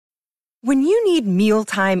When you need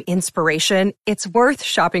mealtime inspiration, it's worth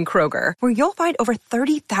shopping Kroger, where you'll find over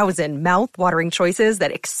 30,000 mouth-watering choices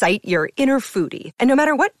that excite your inner foodie. And no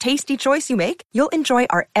matter what tasty choice you make, you'll enjoy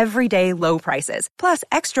our everyday low prices, plus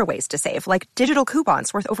extra ways to save, like digital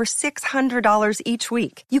coupons worth over $600 each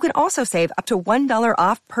week. You can also save up to $1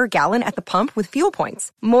 off per gallon at the pump with fuel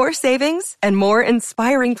points. More savings and more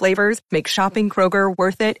inspiring flavors make shopping Kroger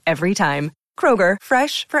worth it every time. Kroger,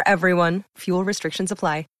 fresh for everyone. Fuel restrictions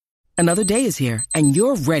apply. Another day is here, and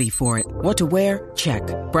you're ready for it. What to wear? Check.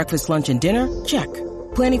 Breakfast, lunch, and dinner? Check.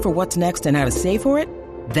 Planning for what's next and how to save for it?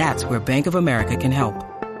 That's where Bank of America can help.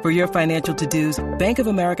 For your financial to-dos, Bank of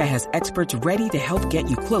America has experts ready to help get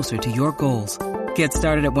you closer to your goals. Get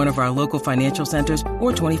started at one of our local financial centers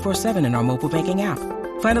or 24/7 in our mobile banking app.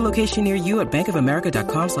 Find a location near you at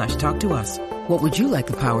bankofamerica.com/talktous. What would you like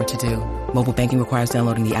the power to do? Mobile banking requires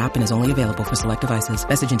downloading the app and is only available for select devices.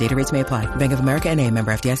 Message and data rates may apply. Bank of America N.A.,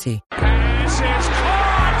 member FDIC. Pass is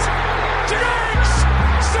caught! Diggs!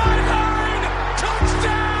 Sideline!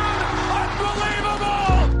 Touchdown!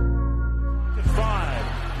 Unbelievable! 5.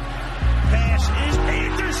 Pass is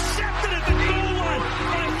intercepted at the goal line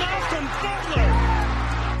by Malcolm Butler.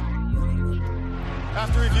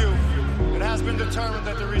 After review, it has been determined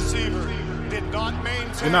that the receiver did not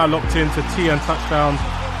maintain... We're now locked into T and Touchdowns,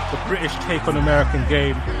 the British take on American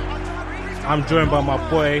game. I'm joined by my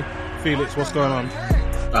boy, Felix. What's going on?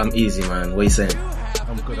 I'm easy, man. What are you saying?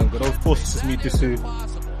 I'm good. Of course, this is me, Disu.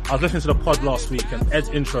 I was listening to the pod last week, and Ed's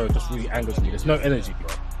intro just really angers me. There's no energy, bro.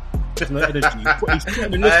 There's no energy. He's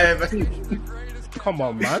putting in this. Come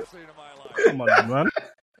on, man.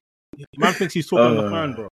 Man thinks he's talking on the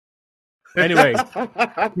phone, bro. Anyway.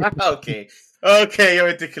 Okay, you're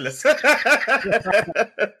ridiculous.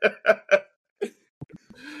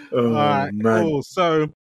 Alright, cool. So,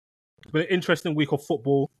 it's been an interesting week of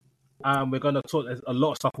football. We're going to talk. A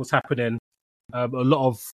lot of stuff was happening. A lot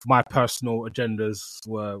of my personal agendas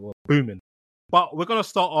were booming. But we're going to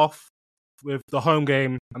start off with the home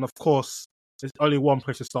game. And of course, there's only one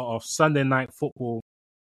place to start off. Sunday night football.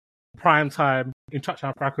 Prime time. In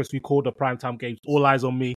Touchdown Practice, we called the prime time games All Eyes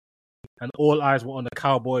on Me. And all eyes were on the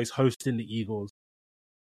Cowboys hosting the Eagles.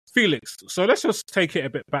 Felix, so let's just take it a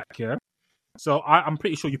bit back here. So I'm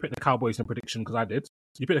pretty sure you picked the Cowboys in prediction because I did.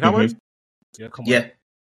 You picked the Cowboys? Mm-hmm. Yeah, come on. Yeah.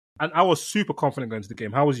 And I was super confident going to the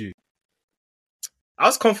game. How was you? I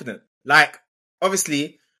was confident. Like,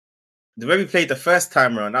 obviously, the way we played the first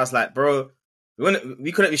time around, I was like, bro,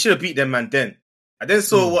 we should have beat them, man, then. I then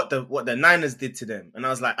saw what the Niners did to them. And I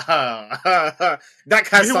was like, that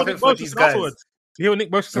kind of something for these guys. Afterwards? You hear what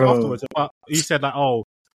Nick Bosa said afterwards? But he said like,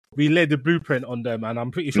 we laid the blueprint on them, and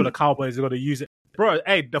I'm pretty sure the Cowboys are going to use it. Bro,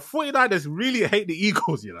 hey, the 49ers really hate the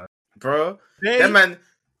Eagles, you know? Bro, that man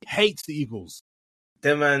hates the Eagles.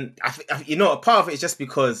 That man, a part of it is just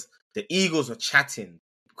because the Eagles were chatting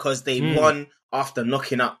because they won after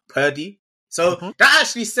knocking out Purdy. So that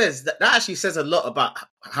actually says a lot about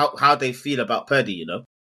how they feel about Purdy, you know?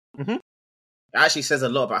 Mm-hmm. It actually says a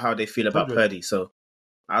lot about how they feel about Purdy. So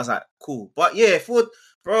I was like, cool. But yeah,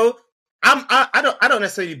 bro, I don't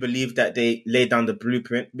necessarily believe that they laid down the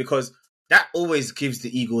blueprint because that always gives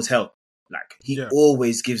the Eagles help. Like, he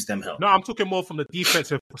always gives them help. No, I'm talking more from the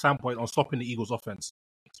defensive standpoint on stopping the Eagles' offense.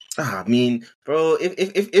 I mean, bro,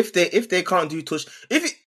 if they can't do touch,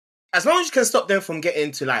 as long as you can stop them from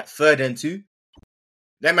getting to like 3rd and 2,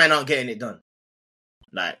 they might not getting it done.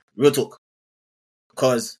 Like, real talk,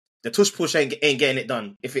 because the tush push ain't getting it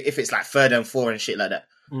done if it's like 3rd and 4 and shit like that.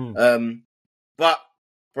 But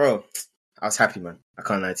bro, I was happy, man. I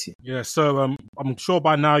can't lie to you. Yeah, so I'm sure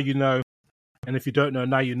by now you know, and if you don't know,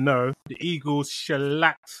 now you know. The Eagles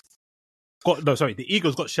the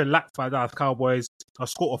Eagles got shellacked by the Dallas Cowboys. A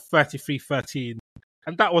score of 33-13,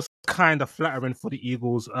 and that was kind of flattering for the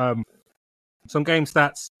Eagles. Some game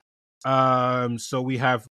stats. So we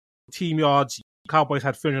have team yards. Cowboys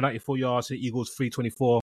had 394 yards, the Eagles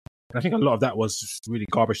 324. And I think a lot of that was just really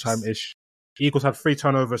garbage time-ish. Eagles had 3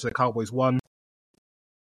 turnovers, the Cowboys won.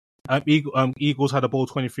 Eagles had the ball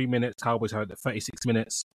 23 minutes, Cowboys had 36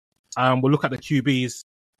 minutes. We'll look at the QBs.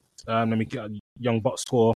 Let me get a young bot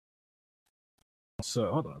score.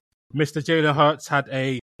 So, hold on. Mr. Jalen Hurts had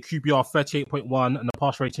a QBR 38.1 and a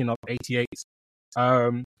pass rating of 88.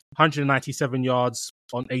 197 yards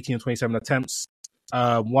on 18 and 27 attempts.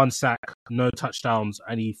 1 sack, no touchdowns,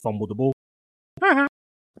 and he fumbled the ball.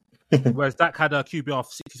 Whereas Dak had a QBR of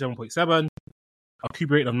 67.7, a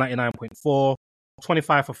QB rate of 99.4,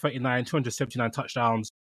 25 for 39, 279 touchdowns,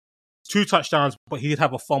 2 touchdowns, but he did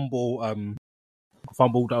have a fumble that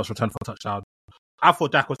was returned for a touchdown. I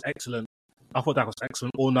thought Dak was excellent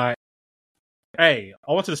all night. Hey,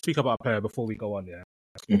 I wanted to speak about a player before we go on, yeah.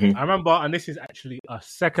 I remember, and this is actually a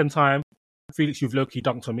second time, Felix, you've low-key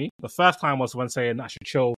dunked on me. The first time was when saying I should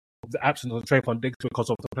chill with the absence of Trayvon Diggs because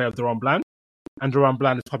of the play of Deron Bland. And Deron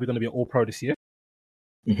Bland is probably going to be an all-pro this year.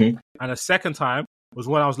 And the second time was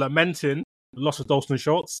when I was lamenting the loss of Dalton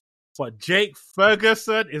Schultz. But Jake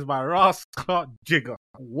Ferguson is my rascal jigger.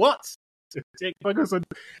 What? Jake Ferguson?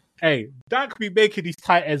 Hey, Dak be making these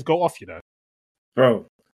tight ends go off, you know. Bro.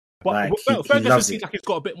 But Ferguson seems like he's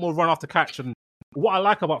got a bit more run after catch. And what I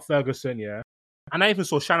like about Ferguson, yeah, and I even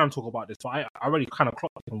saw Shannon talk about this, but I already kind of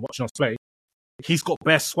clocked him watching us play. He's got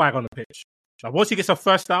best swag on the pitch. Like once he gets a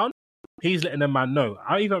first down, he's letting them man know.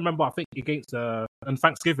 I even remember, I think against on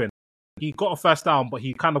Thanksgiving, he got a first down, but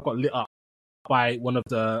he kind of got lit up by one of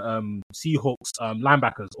the Seahawks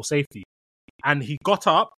linebackers or safety, and he got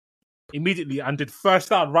up immediately and did first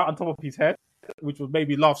down right on top of his head, which would make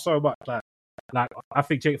me laugh so much. Like I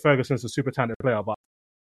think Jake Ferguson's a super talented player, but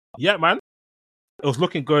yeah, man, it was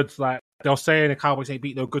looking good. Like they were saying, the Cowboys ain't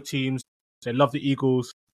beat no good teams. They love the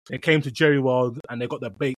Eagles. They came to Jerry World and they got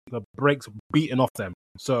the brakes beaten off them.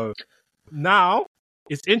 So now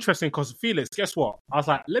it's interesting because Felix, guess what? I was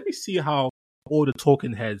like, let me see how all the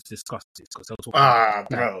talking heads discuss this because they're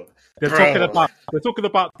talking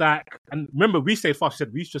about Dak. And remember, we said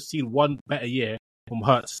we've just seen one better year from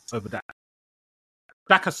Hurts over Dak.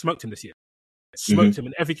 Dak has smoked him this year. Smoked him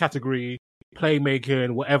in every category,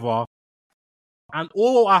 playmaking, whatever. And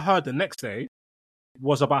all I heard the next day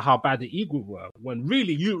was about how bad the Eagles were. When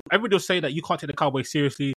really, everybody will say that you can't take the Cowboys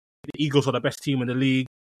seriously. The Eagles are the best team in the league.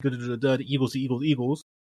 The Eagles.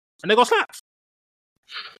 And they got slapped.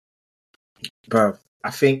 Bro,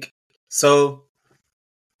 I think so.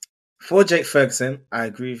 For Jake Ferguson, I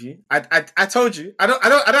agree with you. I told you. I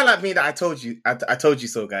don't like me that I told you. I told you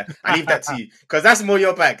so, guy. I leave that to you because that's more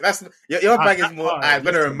your bag. That's your bag is more. I'm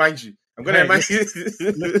gonna remind you. Remind you.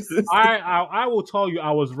 I will tell you I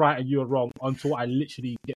was right and you were wrong until I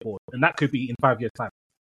literally get bored, and that could be in 5 years' time.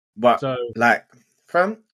 But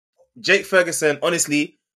from Jake Ferguson,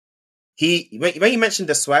 honestly, when you mentioned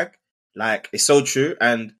the swag, like it's so true.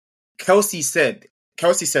 And Kelsey said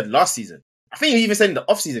last season, I think he even said in the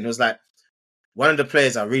offseason, it was like, one of the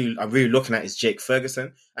players I'm really looking at is Jake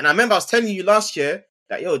Ferguson. And I remember I was telling you last year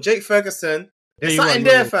that, Jake Ferguson, there's something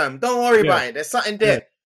there, fam. Don't worry about it. There's something there. Yeah.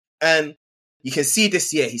 And you can see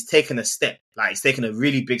this year he's taken a step. Like, he's taken a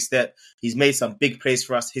really big step. He's made some big plays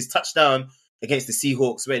for us. His touchdown against the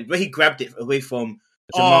Seahawks, where he grabbed it away from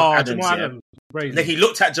Jamal Adams. Then he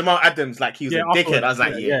looked at Jamal Adams like he was a dickhead. I was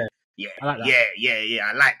like,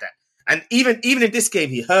 I like that. And even in this game,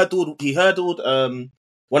 he hurdled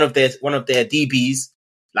one of their DBs.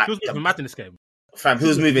 Like, he was moving mad in this game. Fam, he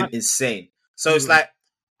was moving insane. So it's like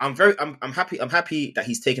I'm happy that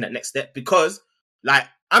he's taken that next step because, like,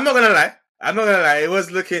 I'm not gonna lie. I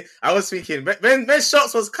was thinking when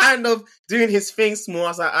Shots was kind of doing his thing small, I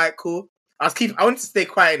was like, all right, cool. I wanted to stay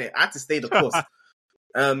quiet in it. I had to stay the course.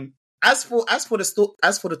 As for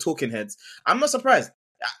the talking heads, I'm not surprised,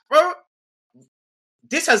 bro.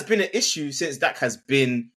 This has been an issue since Dak has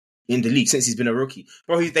been in the league, since he's been a rookie.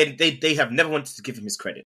 Bro, they have never wanted to give him his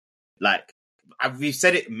credit. Like, we've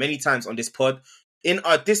said it many times on this pod. In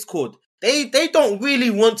our Discord, they don't really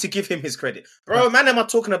want to give him his credit. Bro, man, am I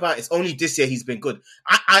talking about it's only this year he's been good.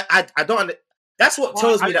 I don't... That's what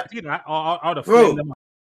tells me that... Bro,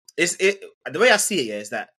 the way I see it, is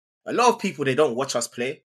that a lot of people, they don't watch us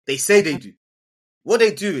play. They say they do. What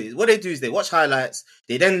they do is they watch highlights.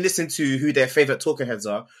 They then listen to who their favorite talking heads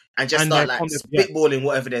are and just start like spitballing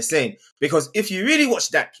whatever they're saying. Because if you really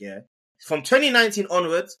watch Dak, from 2019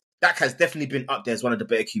 onwards, Dak has definitely been up there as one of the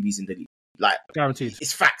better QBs in the league. Like, guaranteed.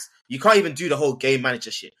 It's facts. You can't even do the whole game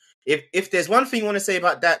manager shit. If there's one thing you want to say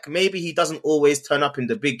about Dak, maybe he doesn't always turn up in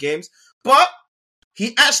the big games, but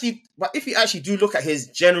if you actually do look at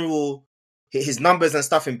his numbers and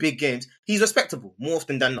stuff in big games, he's respectable more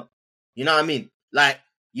often than not. You know what I mean? Like,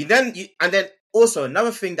 and then also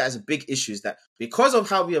another thing that is a big issue is that because of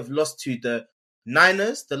how we have lost to the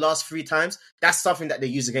Niners the last 3 times, that's something that they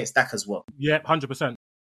use against Dak as well. Yeah, 100%.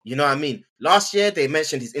 You know what I mean? Last year they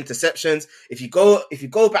mentioned his interceptions. If you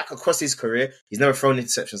go back across his career, he's never thrown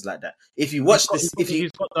interceptions like that. If you watch this, I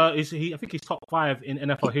think he's top 5 in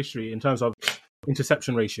NFL history in terms of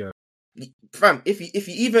interception ratio. Fam, if you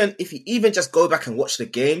even just go back and watch the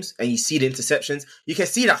games and you see the interceptions, you can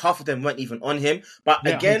see that half of them weren't even on him. But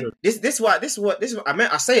again, this is what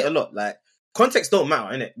I say it a lot. Like, context don't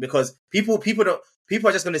matter, innit? Because people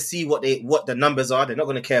are just going to see what the numbers are. They're not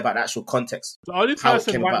going to care about the actual context. The only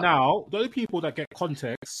person right now, the only people that get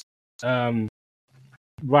context right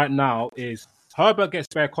now is Herbert gets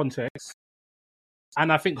bare context,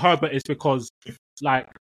 and I think Herbert is because, like,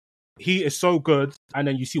 he is so good, and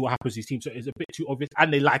then you see what happens to his team. So it's a bit too obvious,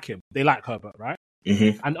 and they like him. They like Herbert, right?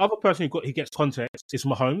 Mm-hmm. And the other person he gets context is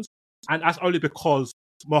Mahomes, and that's only because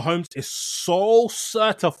Mahomes is so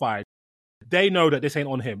certified. They know that this ain't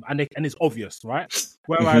on him, and it's obvious, right?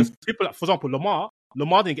 Whereas people, like, for example, Lamar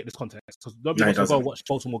didn't get this context because nobody wants to go watch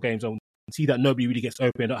Baltimore games and see that nobody really gets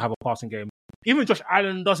open, don't have a passing game. Even Josh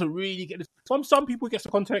Allen doesn't really get this. Some people get the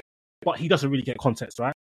context, but he doesn't really get context,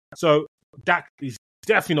 right? So Dak is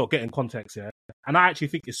definitely not getting context here, and I actually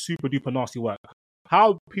think it's super duper nasty work.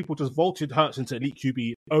 How people just vaulted Hurts into elite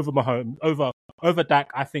QB over Mahomes, over Dak,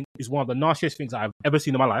 I think is one of the nastiest things that I've ever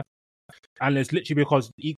seen in my life, and it's literally because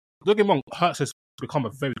don't get me wrong, Hurts has become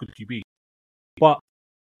a very good QB, but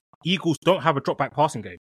Eagles don't have a drop back passing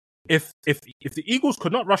game. If the Eagles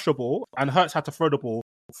could not rush the ball and Hurts had to throw the ball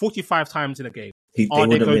 45 times in a game, are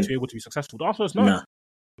they going to be able to be successful? The answer is no. Nah.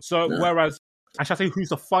 So whereas, I shall say, who's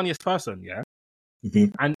the funniest person? Yeah,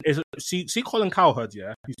 and see Colin Cowherd,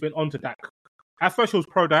 yeah, he's been on to Dak. At first he was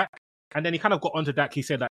pro Dak, and then he kind of got onto Dak. He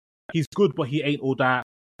said that he's good, but he ain't all that.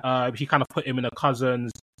 He kind of put him in the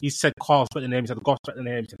Cousins. He said Carl's better than him. He said Goff's better than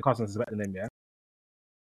him. He said Cousins is better than him. Yeah.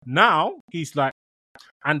 Now he's like,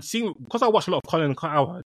 and seeing because I watch a lot of Colin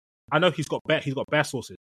Cowherd, I know he's got bare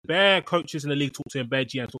sources, bare coaches in the league talk to him, bare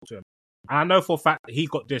GM talk to him, and I know for a fact that he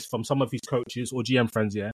got this from some of his coaches or GM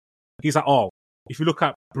friends. Yeah, he's like, oh, if you look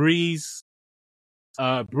at Breeze,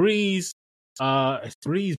 Brady.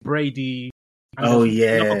 And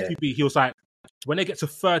QB, he was like, when they get to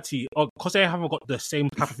 30, because they haven't got the same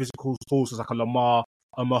type of physical tools as like a Lamar,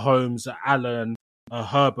 a Mahomes, a Allen, a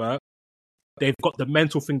Herbert, they've got the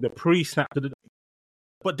mental thing, the pre-snap.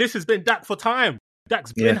 But this has been Dak for time.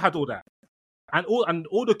 Dak's been had all that, and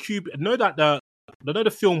all the QB know that the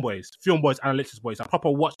film boys, analytics boys, that proper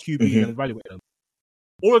watch QB and evaluate them.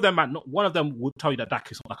 All of them, man, not one of them would tell you that Dak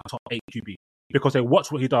is like a top 8 QB because they watch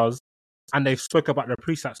what he does. And they've spoken about their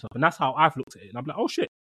pre-snap stuff. And that's how I've looked at it. And I'm like, oh shit.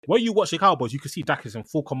 When you watch the Cowboys, you can see Dak is in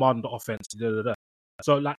full command of the offense.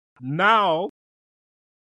 So like now,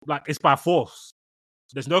 like it's by force.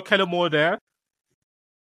 There's no Kellen Moore there.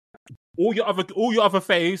 All your other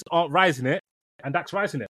faves aren't rising it, and Dak's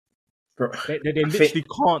rising it. Bro, they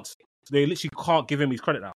literally can't give him his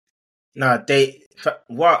credit now. No,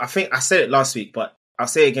 I think I said it last week, but I'll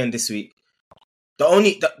say it again this week.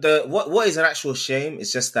 What is an actual shame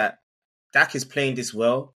is just that Dak is playing this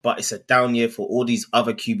well, but it's a down year for all these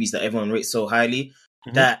other QBs that everyone rates so highly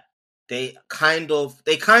that they kind of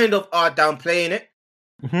are downplaying it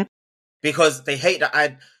because they hate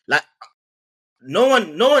that. No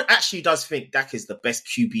one actually does think Dak is the best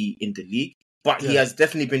QB in the league, but he has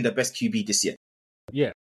definitely been the best QB this year.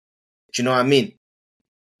 Yeah, do you know what I mean?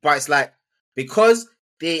 But it's like because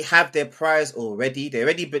they have their prize already,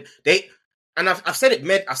 And I've said it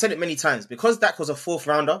many times because Dak was a 4th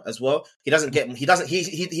rounder as well. He's not going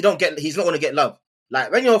to get love.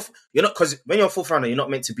 Like when you're a 4th rounder, you're not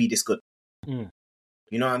meant to be this good. You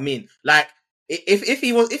know what I mean? Like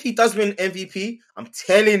if he does win MVP, I'm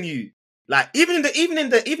telling you, like even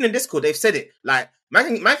in Discord, they've said it. Like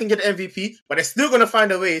man can get an MVP, but they're still going to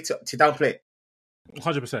find a way to downplay it.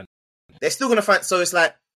 100%. They're still going to find. So it's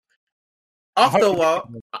like after a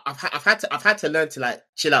while, I've had to learn to like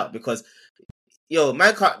chill out because. Yo,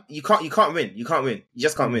 man, you can't win. You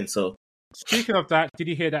just can't win. So, speaking of that, did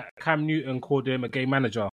you hear that Cam Newton called him a game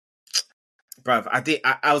manager? Bruv, I did.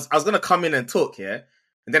 I was gonna come in and talk, yeah,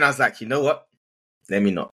 and then I was like, you know what? Let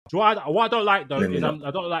me not. What I don't like though is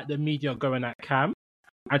I don't like the media going at Cam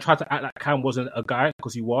and try to act like Cam wasn't a guy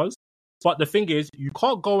because he was. But the thing is, you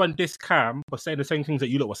can't go and diss Cam for saying the same things that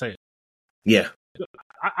you lot were saying. Yeah,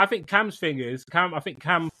 I think Cam's thing is Cam. I think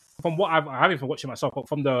Cam, from what I haven't even watched it myself, but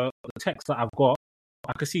from the text that I've got.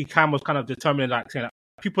 I could see Cam was kind of determining, like saying that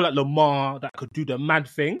people like Lamar that could do the mad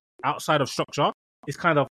thing outside of structure is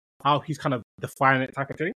kind of how he's kind of defining it type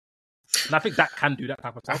of thing. And I think that can do that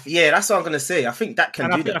type of stuff. Yeah, that's what I'm going to say. I think that can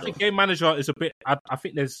do that. I think game manager is a bit. I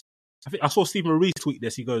think I saw Stephen Rees tweet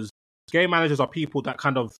this. He goes, game managers are people that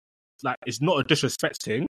kind of like it's not a disrespect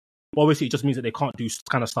thing, but obviously it just means that they can't do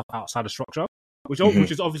kind of stuff outside of structure, which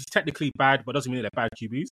is obviously technically bad, but doesn't mean that they're bad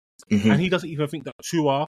QBs. And he doesn't even think that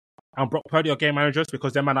Tua and Brock Purdy are game managers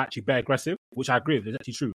because their man are actually very aggressive, which I agree with. It's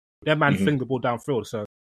actually true. Their man fling the ball downfield. So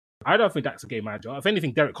I don't think that's a game manager. If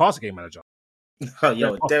anything, Derek Carr's a game manager. Oh,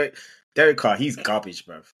 yo, Derek Carr, he's garbage,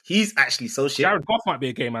 bro. He's actually so shit. Jared Goff might be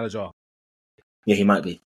a game manager. Yeah, he might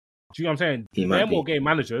be. Do you know what I'm saying? He might be. More game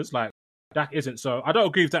managers, like Dak isn't. So I don't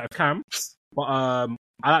agree with that with Cam, but I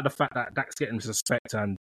like the fact that Dak's getting respect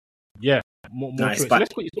and more to it. So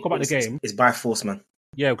let's quickly talk about the game. It's by force, man.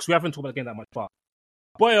 Yeah, because we haven't talked about the game that much, but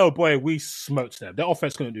boy, oh boy, we smoked them. Their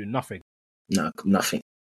offense couldn't do nothing. No, nothing.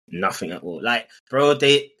 Nothing at all. Like, bro,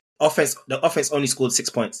 the offense only scored 6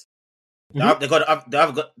 points.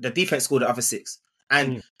 The defense scored the other 6,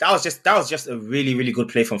 and that was just a really, really good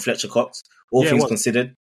play from Fletcher Cox. All things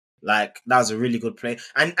considered, like that was a really good play,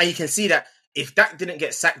 and you can see that if Dak didn't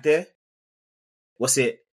get sacked there,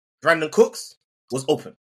 Brandon Cooks was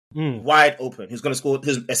open, wide open. He was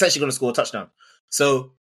essentially going to score a touchdown.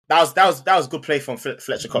 So that was good play from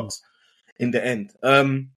Fletcher Cox in the end. I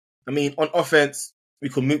mean, on offense, we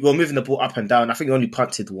were moving the ball up and down. I think we only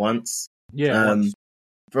punted once. Yeah, once.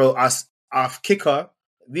 Bro, our kicker,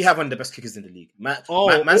 we have one of the best kickers in the league. Man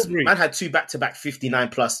had 2 back-to-back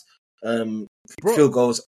 59+ field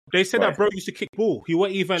goals. They said that bro used to kick ball. He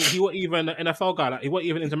wasn't even an NFL guy. Like, he wasn't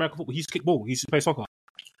even into American football. He used to kick ball. He used to play soccer.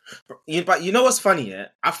 But you know what's funny? Yeah,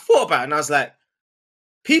 I thought about it and I was like,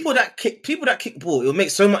 people that kick ball, it would make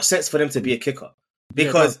so much sense for them to be a kicker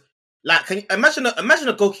because, like, can you imagine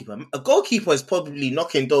a goalkeeper? A goalkeeper is probably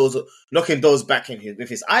knocking those back in here with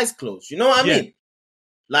his eyes closed. You know what I mean?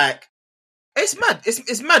 Like, it's mad.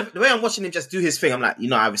 It's mad the way I'm watching him just do his thing. I'm like,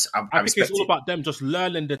 I think it's all about them just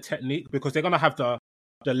learning the technique because they're gonna have the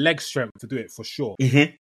leg strength to do it for sure.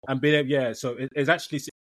 And being so it's actually,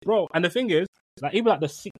 bro. And the thing is, like, even like the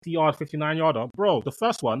 60-yard, 59-yarder, bro, the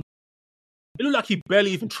first one, it looked like he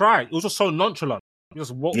barely even tried. It was just so nonchalant. He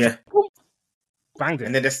just walked, boom, banged it.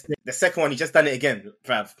 And then the second one, he just done it again,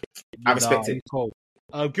 bruv. I respect it.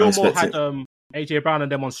 Gilmore had AJ Brown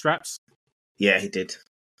and them on straps. Yeah, he did.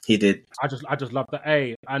 I just love that.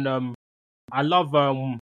 And I love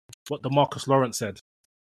what DeMarcus Lawrence said.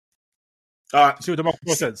 You see what DeMarcus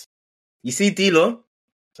Lawrence says? You see D-Lo?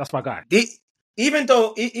 That's my guy. Even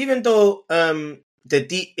though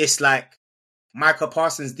it's like Micah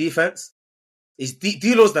Parsons' defense, is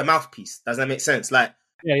D-Lo's the mouthpiece. Does that make sense? Like,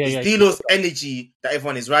 it's D-Lo's energy that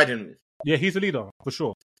everyone is riding with. Yeah, he's a leader for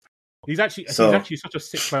sure. He's actually such a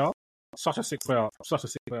sick player.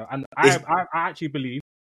 And I actually believe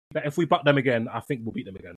that if we buck them again, I think we'll beat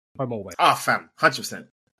them again. Home or away. Fam, 100%.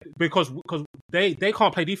 Because they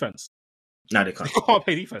can't play defense. No, they can't. They can't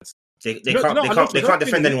play defense. They can't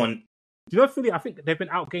defend anyone. Do you know Philly? I think they've been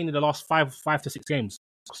outgained in the last 5 to 6 games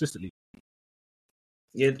consistently.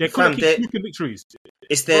 Yeah, they couldn't keep sneaking victories.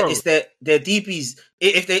 It's their DBs.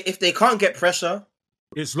 If they can't get pressure,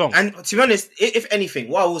 it's long. And to be honest, if anything,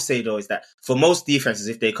 what I will say though is that for most defenses,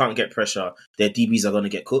 if they can't get pressure, their DBs are going to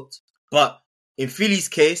get cooked. But in Philly's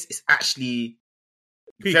case, it's actually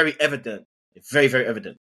very evident. Very, very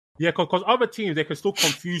evident. Yeah, because other teams, they can still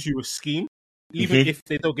confuse you with scheme, even if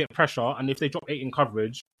they don't get pressure. And if they drop 8 in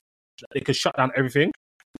coverage, they can shut down everything.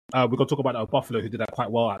 We're going to talk about that with Buffalo, who did that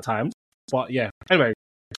quite well at times. But yeah, anyway,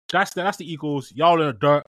 that's the Eagles. Y'all in the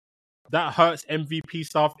dirt. That Hurts MVP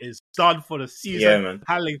stuff is done for the season. Yeah, man.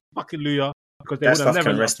 Hallelujah. Because they that would stuff have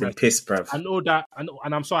never can rest in piss, bruv. And all that,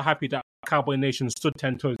 and I'm so happy that Cowboy Nation stood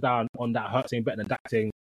 10 toes down on that Hurts ain't better than that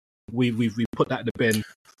thing. We put that in the bin.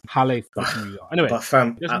 Hallelujah. Anyway, but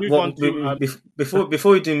fam, let's move on to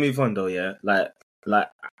before we do move on though, yeah, like,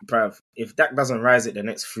 bruv, if Dak doesn't rise it the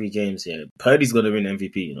next 3 games, yeah, Purdy's gonna win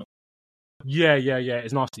MVP, you know. Yeah.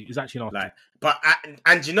 It's nasty. It's actually nasty. Like, but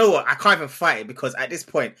and you know what? I can't even fight it because at this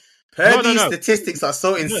point, Purdy's statistics are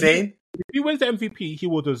so insane. If he wins the MVP, he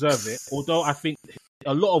will deserve it. Although I think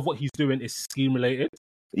a lot of what he's doing is scheme related.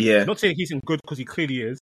 Yeah. Not saying he's in good because he clearly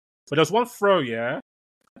is. But there's one throw, to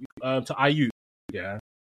Ayuk,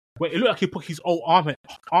 where it looked like he put his whole arm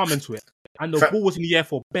into it, and the ball was in the air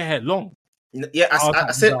for bare long. Yeah,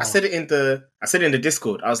 I said it in the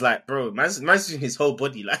Discord. I was like, bro, man's using his whole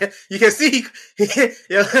body. Like, you can see,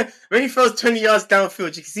 when he throws 20 yards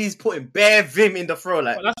downfield, you can see he's putting bare vim in the throw.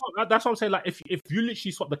 Like, that's what I'm saying. Like, if you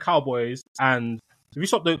literally swap the Cowboys and if you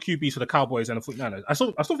swap the QBs for the Cowboys and the 49ers, I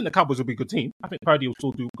still think the Cowboys will be a good team. I think Purdy will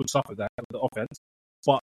still do good stuff with that with the offense,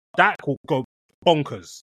 but that will go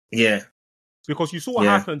bonkers. Yeah, because you saw what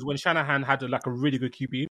happens when Shanahan had a really good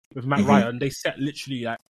QB with Matt Ryan. They set literally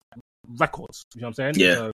like records. You know what I'm saying?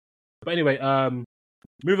 Yeah. So, but anyway,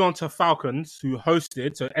 moving on to Falcons, who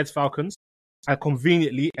hosted. So Ed's Falcons, and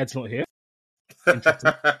conveniently Ed's not here.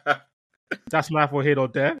 Interesting. That's neither here nor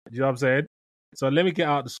there. Do you know what I'm saying? So let me get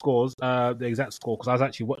out the scores, the exact score, because I was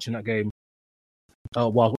actually watching that game while I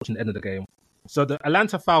was watching the end of the game. So the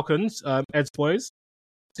Atlanta Falcons, Ed's boys,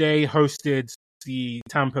 they hosted the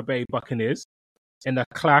Tampa Bay Buccaneers in a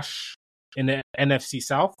clash in the NFC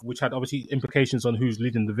South, which had obviously implications on who's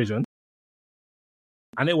leading the division.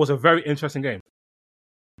 And it was a very interesting game.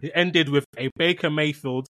 It ended with a Baker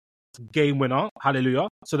Mayfield game winner. Hallelujah.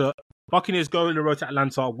 So the Buccaneers go on the road to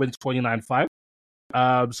Atlanta, win 29-5.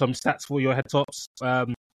 Some stats for your head tops.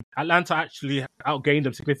 Atlanta actually outgained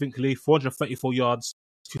them significantly, 434 yards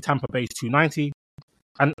to Tampa Bay's 290.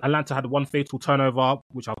 And Atlanta had one fatal turnover,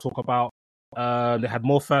 which I'll talk about. They had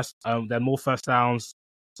more first downs,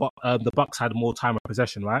 but the Bucks had more time of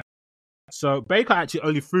possession, right? So Baker actually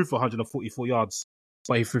only threw for 144 yards,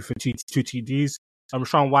 but he threw for two TDs.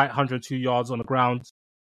 Rashawn White, 102 yards on the ground.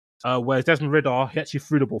 Whereas Desmond Ridder, he actually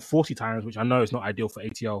threw the ball 40 times, which I know is not ideal for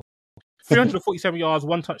ATL. 347 yards,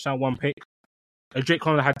 1 touchdown, 1 pick. Jake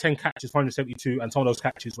Conner had 10 catches, 172, and some of those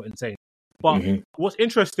catches were insane. But what's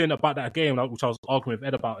interesting about that game, which I was arguing with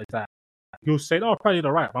Ed about, is that he was saying, probably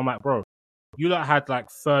the right. I'm like, bro, you lot had like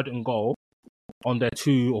 3rd and goal on their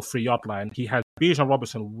 2 or 3 yard line. He had Bijan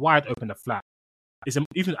Robinson wide open the flat.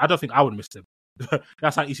 Even I don't think I would have missed him.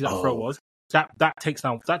 That's how easy that throw was. That takes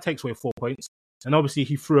away 4 points. And obviously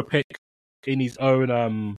he threw a pick in his own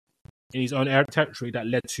air territory that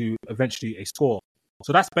led to eventually a score.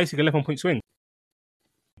 So that's basically 11-point swing.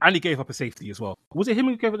 And he gave up a safety as well. Was it him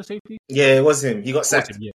who gave up the safety? Yeah, it was him. He got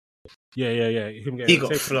sacked. Yeah. He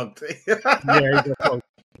got flogged. He got flogged.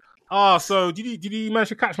 So did he manage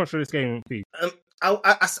to catch much of this game, Pete? I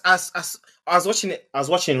was watching it. I was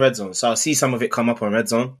watching Red Zone, so I see some of it come up on Red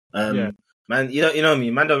Zone. Man, you know me.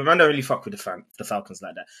 Man don't really fuck with the Falcons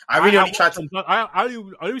like that. I only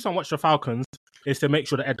reason I watch the Falcons is to make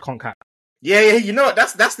sure that Ed can't catch. Yeah. You know what?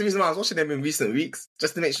 That's the reason why I was watching them in recent weeks,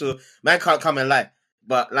 just to make sure man can't come and lie.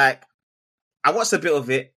 But like, I watched a bit of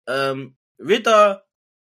it. Ridder,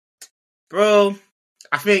 bro,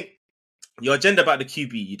 I think your agenda about the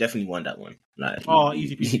QB, you definitely won that one. Like,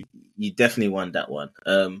 easy peasy. You definitely won that one.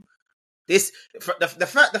 The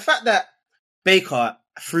fact that Baker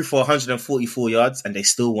threw for 144 yards and they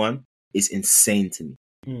still won is insane to me.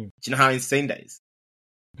 Do you know how insane that is?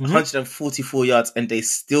 144 yards and they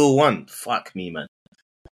still won. Fuck me, man.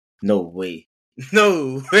 No way.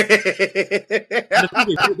 No way. They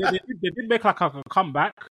did make like a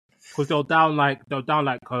comeback because they were down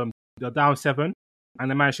 7, and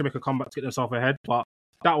they managed to make a comeback to get themselves ahead. But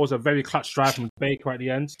that was a very clutch drive from Baker at the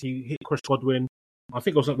end. He hit Chris Godwin. I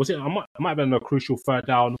think it might have been a crucial 3rd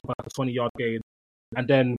down for like a 20-yard gain. And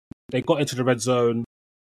then they got into the red zone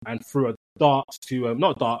and threw a dart to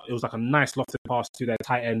not dart. It was like a nice lofted pass to their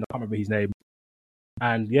tight end. I can't remember his name.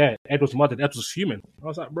 And yeah, Ed was murdered. Ed was fuming. I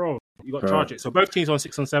was like, bro, you got to charge it. So both teams on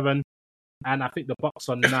 6 and 7, and I think the Bucks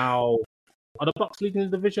are now. Are the Bucks leading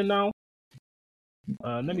the division now?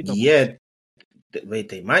 Let me double. Yeah, wait,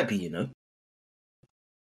 they might be. You know,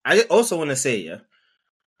 I also want to say,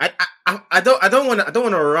 I don't want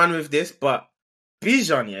to run with this, but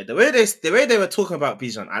Bijan, the way they were talking about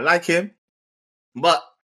Bijan, I like him, but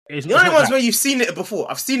the only ones where you've seen it before.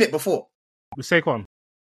 I've seen it before with Saquon.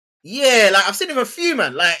 Yeah, like I've seen him a few,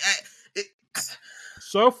 man. Like,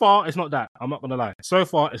 so far it's not that. I'm not gonna lie. So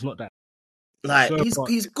far it's not that. Like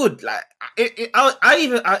he's good. Like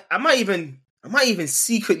I might even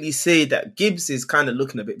secretly say that Gibbs is kind of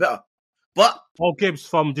looking a bit better. But Gibbs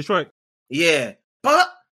from Detroit. Yeah, but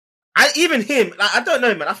even him, like I don't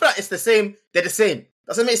know, man. I feel like it's the same. They're the same.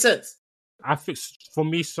 Does it make sense? I think for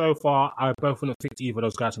me so far, I both wouldn't have picked either of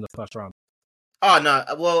those guys in the first round. Oh no,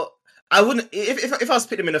 well. I wouldn't. If I was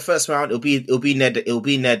picking them in the first round, it'll be near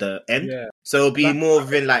the end. Yeah. So it'll be more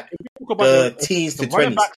within like the teens to 20s.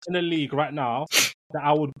 Running backs in the league right now that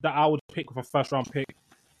I would pick with a first round pick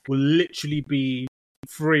will literally be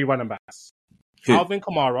 3 running backs: Alvin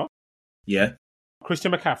Kamara,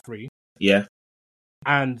 Christian McCaffrey,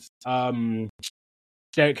 and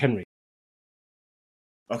Derrick Henry.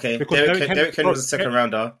 Okay, Derrick Henry was a second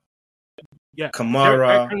rounder. Yeah, Kamara.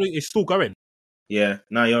 Derrick Henry is still going. Yeah,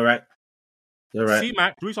 no, you're right. You're right.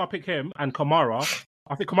 C-Mac, the reason I picked him and Kamara,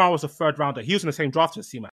 I think Kamara was the 3rd rounder. He was in the same draft as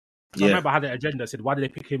C-Mac. So I remember I had an agenda, said, why did they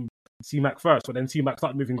pick him C-Mac first? But then C-Mac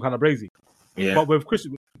started moving kind of crazy. Yeah. But with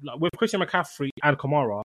Christian McCaffrey and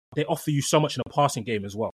Kamara, they offer you so much in a passing game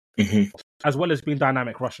as well. As well as being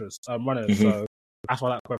dynamic runners. So that's why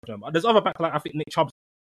I like both of them. There's other back, like I think Nick Chubb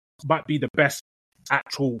might be the best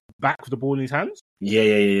actual back with the ball in his hands.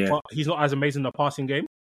 Yeah. But he's not as amazing in the passing game.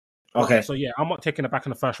 Okay. So yeah, I'm not taking it back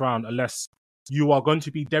in the first round unless you are going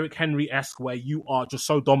to be Derrick Henry-esque where you are just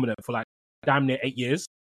so dominant for like damn near 8 years,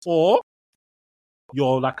 or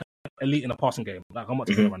you're like elite in a passing game. Like I'm not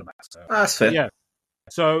taking a running back. So. That's fair. Yeah.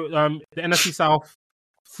 So the NFC South,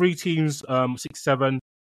 3 teams, 6-7.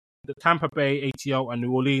 The Tampa Bay, ATL, and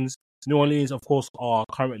New Orleans. New Orleans, of course, are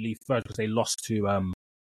currently 3rd because they lost to.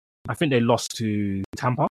 I think they lost to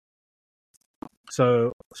Tampa.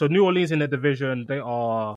 So New Orleans in the division, they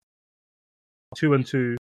are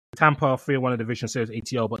 2-2. Tampa 3-1 in the division, so it's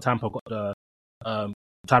ATL, but Tampa got the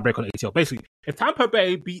tiebreak on ATL. Basically, if Tampa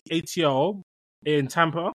Bay beat ATL in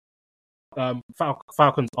Tampa,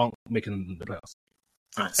 Falcons aren't making the playoffs.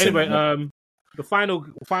 Anyway, the final.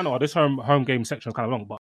 This home game section is kind of long,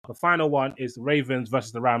 but the final one is Ravens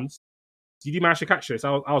versus the Rams. Did you manage to catch this?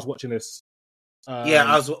 I was watching this. Yeah,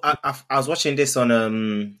 I was watching this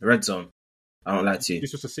on Red Zone. I don't like to.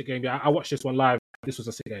 This was a sick game. Yeah, I watched this one live. This was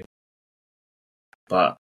a sick game.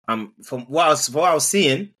 But from what I was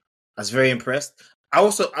seeing, I was very impressed. I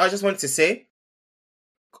just wanted to say,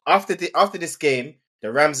 after this game,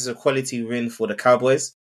 the Rams is a quality win for the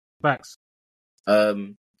Cowboys. Facts.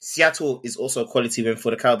 Seattle is also a quality win for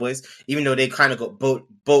the Cowboys, even though they kind of got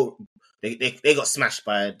they got smashed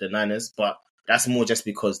by the Niners, but that's more just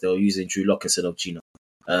because they were using Drew Lock instead of Geno.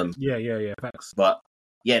 Yeah, facts. But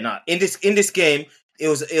yeah, in this game, it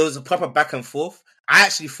was a proper back and forth. I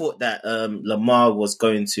actually thought that Lamar was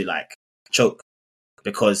going to like choke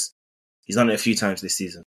because he's done it a few times this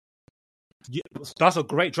season. Yeah, that's a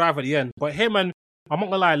great drive at the end. But him and I'm not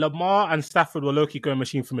gonna lie, Lamar and Stafford were low-key going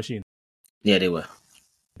machine for machine. Yeah, they were.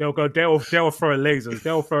 They'll throw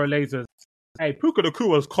lasers. Hey, Puka Nacua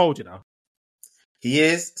was cold, you know. He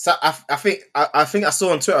is. So I think I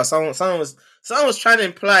saw on Twitter someone was trying to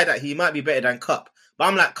imply that he might be better than Kupp. But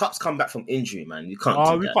I'm like, Kupp's come back from injury, man. You can't.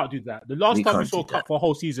 Oh, we can't do that. The last time we saw Kupp for a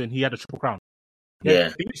whole season, he had a triple crown.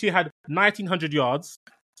 Yeah. He actually had 1,900 yards,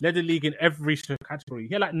 led the league in every category.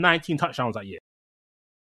 He had like 19 touchdowns that year.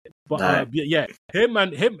 But him.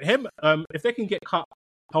 If they can get Kupp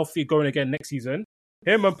healthy going again next season,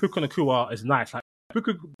 him and Puka Nacua is nice. Like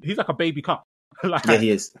Puka, he's like a baby Kupp. Yeah, he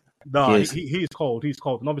is. No, he's cold. He's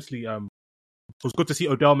cold. And obviously, it was good to see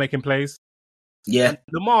Odell making plays. Yeah. And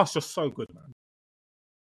Lamar's just so good, man.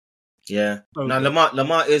 Yeah. So now, good.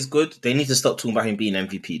 Lamar is good. They need to stop talking about him being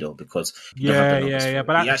MVP, though, because he actually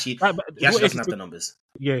doesn't have the numbers.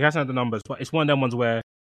 Yeah, he hasn't had the numbers, but it's one of them ones where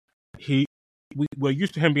we're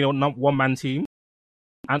used to him being a one-man team,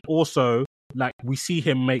 and also, like, we see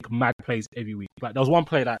him make mad plays every week. Like, there was one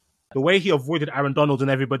play that the way he avoided Aaron Donald and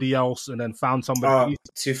everybody else, and then found somebody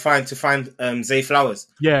to find Zay Flowers.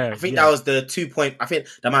 Yeah, I think that was the 2-point. I think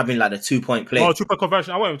that might have been like the 2-point play. Oh, 2-point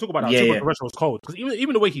conversion. I won't even talk about that. 2-point conversion was cold because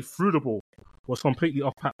even the way he threw the ball was completely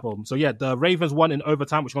off platform. So yeah, the Ravens won in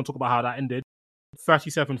overtime, which we're going to talk about how that ended,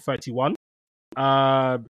 37-31.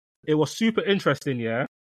 It was super interesting, yeah,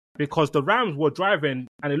 because the Rams were driving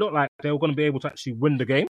and it looked like they were going to be able to actually win the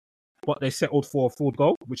game, but they settled for a field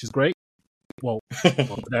goal, which is great. Well,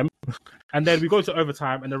 for them. And then we go to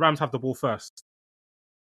overtime and the Rams have the ball first.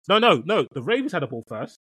 No. The Ravens had the ball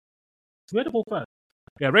first. We had the ball first.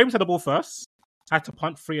 Yeah, Ravens had the ball first. Had to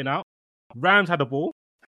punt 3 and out. Rams had the ball.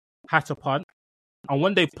 Had to punt. And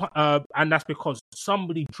when they and that's because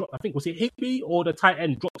somebody dropped, I think, was it Higbee or the tight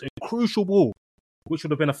end dropped a crucial ball, which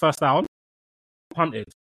would have been a first down. Punted.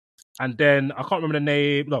 And then, I can't remember the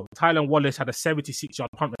name. No, Tylan Wallace had a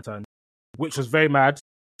 76-yard punt return, which was very mad.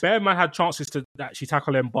 Bearman had chances to actually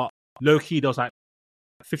tackle him, but low-key, there was like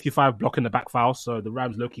 55 blocking the back foul, so the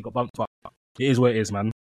Rams low-key got bumped up. It is what it is,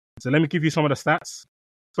 man. So let me give you some of the stats.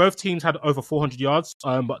 Both teams had over 400 yards,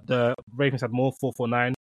 but the Ravens had more,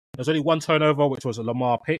 449. There's only one turnover, which was a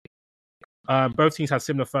Lamar pick. Both teams had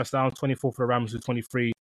similar first downs, 24 for the Rams to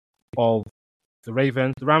 23 of the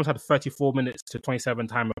Ravens. The Rams had 34 minutes to 27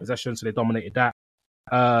 time of possession, so they dominated that.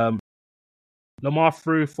 Lamar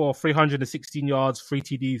threw for 316 yards, 3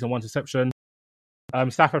 TDs and 1 interception.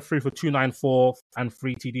 Stafford threw for 294 and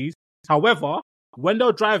 3 TDs. However, when they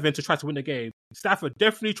were driving to try to win the game, Stafford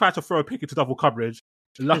definitely tried to throw a pick into double coverage.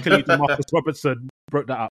 Luckily, DeMarcus Robertson broke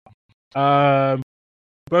that up.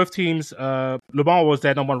 Both teams, Lamar was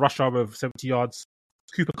their number one rusher with 70 yards.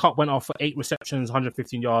 Cooper Kupp went off for 8 receptions,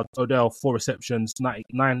 115 yards. Odell, 4 receptions,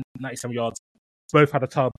 97 yards. Both had a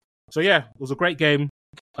tub. So yeah, it was a great game.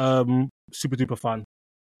 Super duper fun.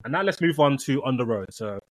 And now let's move on to on the road.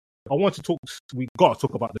 So we got to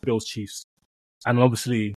talk about the Bills Chiefs and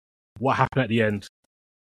obviously what happened at the end.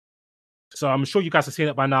 So I'm sure you guys have seen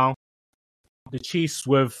it by now. The Chiefs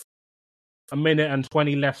with a minute and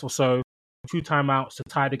 20 left or so, 2 timeouts to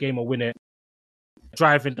tie the game or win it,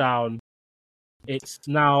 driving down. I think it's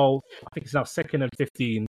now 2nd and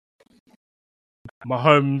 15.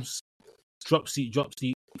 Mahomes, drop seat,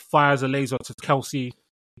 fires a laser to Kelsey.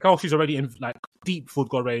 Kelsey's already in like deep field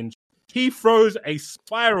goal range. He throws a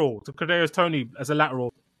spiral to Kadarius Toney as a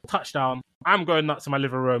lateral touchdown. I'm going nuts in my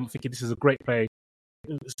living room thinking this is a great play.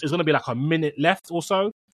 There's going to be like a minute left or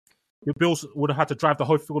so. The Bills would have had to drive the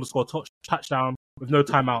whole field to score a touchdown with no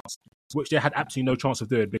timeouts, which they had absolutely no chance of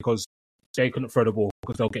doing because they couldn't throw the ball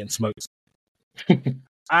because they were getting smoked.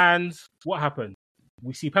 And what happened?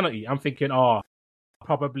 We see penalty. I'm thinking,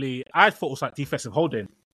 probably, I thought it was like defensive holding.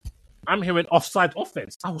 I'm hearing offside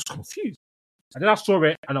offense. I was confused. And then I saw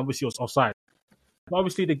it, and obviously it was offside. But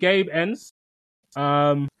obviously the game ends.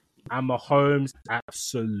 and Mahomes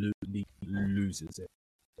absolutely loses it.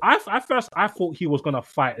 At first, I thought he was gonna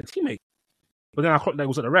fight a teammate, but then I thought that it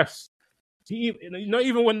was at the refs. Not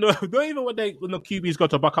even when the QBs got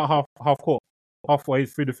to back out half court, halfway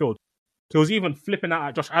through the field, he was even flipping out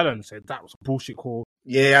at Josh Allen, said that was a bullshit call.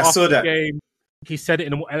 Yeah, I saw that. Game, he said it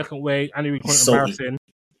in a more eloquent way, and he was embarrassing.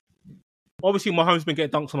 Obviously, Mahomes has been getting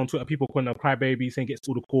dunked on Twitter. People calling him a crybaby, saying he gets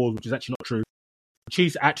all the calls, which is actually not true.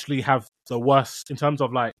 Chiefs actually have the worst in terms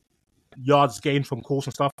of like yards gained from calls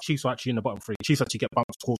and stuff. Chiefs are actually in the bottom three. Chiefs actually get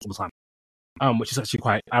bumped calls all the time, which is actually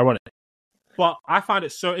quite ironic. But I find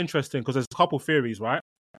it so interesting because there's a couple theories, right?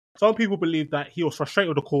 Some people believe that he was frustrated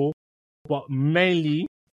with the call, but mainly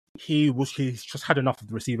he's just had enough of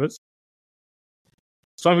the receivers.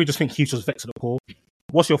 Some people just think he's just vexed at the call.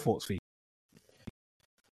 What's your thoughts, Fee?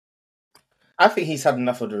 I think he's had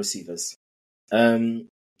enough of the receivers. I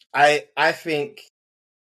think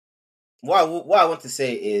what I want to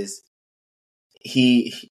say is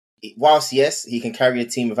whilst yes, he can carry a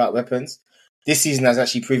team without weapons, this season has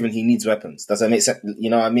actually proven he needs weapons. Does that make sense?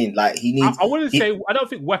 You know what I mean? Like he needs. I don't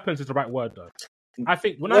think weapons is the right word though. I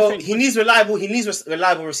think he needs reliable receivers, and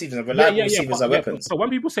reliable receivers are weapons. So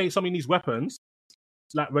when people say somebody needs weapons,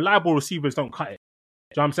 like reliable receivers don't cut it.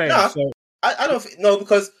 Do you know what I'm saying? No, so I don't know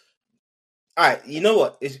because. All right, you know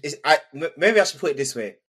what? Maybe I should put it this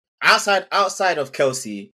way: outside of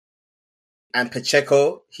Kelsey and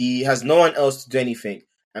Pacheco, he has no one else to do anything,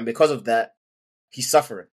 and because of that, he's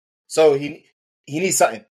suffering. So he needs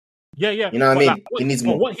something. Yeah. You know what I mean? Like, he needs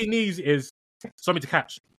more. What he needs is something to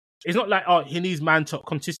catch. It's not like he needs man to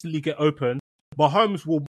consistently get open. Mahomes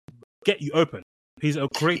will get you open. He's a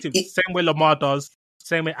creative, same way Lamar does,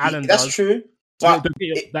 same way Allen does. That's true.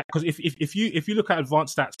 Because if you look at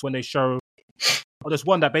advanced stats when they show, there's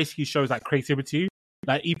one that basically shows like creativity,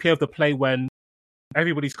 like EPA of the play when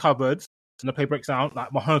everybody's covered and the play breaks down, like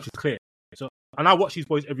Mahomes is clear. So, and I watch these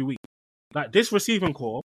boys every week. Like this receiving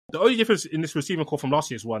core, the only difference in this receiving core from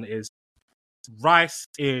last year's one is Rice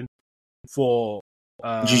in for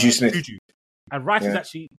Juju Smith. And Rice is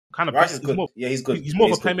actually kind of Rice is good. He's good. He's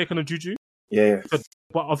more of a playmaker than Juju. Yeah. But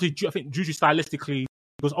obviously, I think Juju stylistically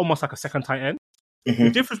was almost like a second tight end. Mm-hmm. The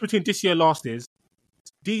difference between this year and last is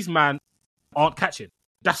these man aren't catching.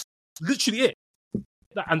 That's literally it.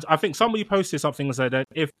 And I think somebody posted something and said that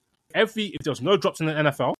if there was no drops in the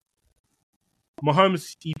NFL,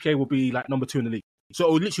 Mahomes' EPA will be like number 2 in the league. So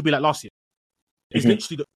it would literally be like last year. It's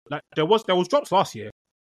literally like there was drops last year.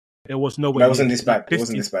 There was no way. That wasn't this bad. It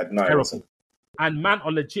wasn't this bad. No, terrible. It wasn't. And man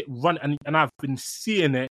are legit run, and I've been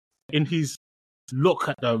seeing it in his look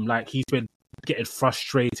at them. Like he's been getting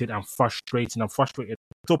frustrated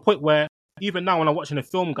to a point where even now when I'm watching the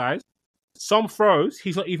film, guys, some throws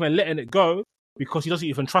he's not even letting it go because he doesn't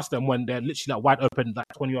even trust them when they're literally like wide open, like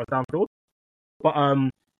 20 yards downfield. But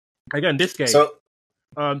again, this game, so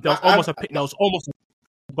there was almost a pick. There was almost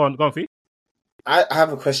go on, Fee. I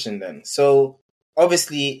have a question then. So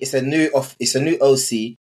obviously it's a new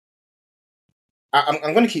OC.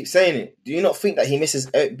 I'm going to keep saying it. Do you not think that he misses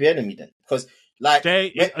Eric Bieniemy then? Because like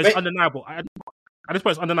it's undeniable. At this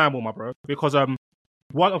point, it's undeniable, my bro. Because I'm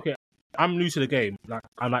new to the game. Like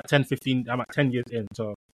I'm like 10 years in.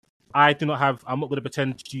 So I'm not going to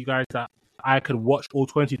pretend to you guys that I can watch all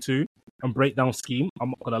 22 and break down scheme. I'm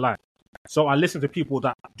not going to lie. So I listen to people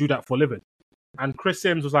that do that for a living. And Chris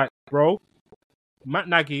Sims was like, bro, Matt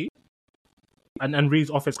Nagy and Reed's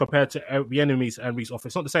offense compared to Eric Bieniemy's and Reed's offense,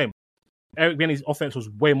 it's not the same. Eric Bieniemy's offense was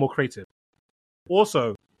way more creative.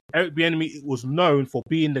 Also, Eric Bieniemy was known for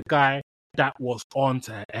being the guy that was on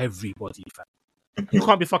to everybody, fam. You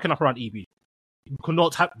can't be fucking up around EB. You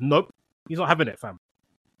cannot have... Nope. He's not having it, fam.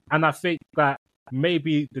 And I think that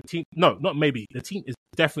maybe the team... No, not maybe. The team is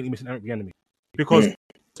definitely missing Eric Bieniemy. Because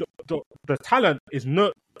the talent is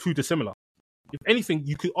not too dissimilar. If anything,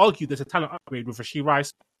 you could argue there's a talent upgrade with Rashee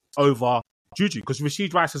Rice over Juju. Because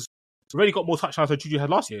Rashee Rice has already got more touchdowns than Juju had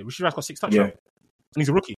last year. Rashee Rice got 6 touchdowns. And he's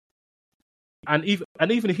a rookie. And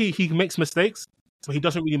even he makes mistakes, so he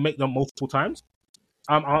doesn't really make them multiple times.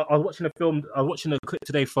 I was watching a clip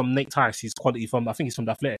today from Nate Tice, his quality from, I think he's from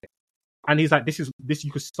The Athletic. And he's like, this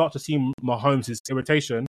you could start to see Mahomes'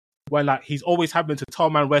 irritation, where like he's always having to tell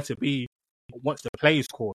man where to be once the play is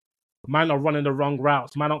called. Man are running the wrong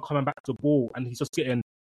routes, man aren't coming back to the ball, and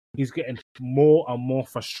he's getting more and more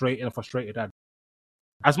frustrated. And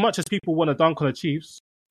as much as people want to dunk on the Chiefs,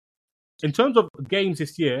 in terms of games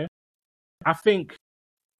this year, I think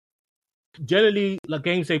generally the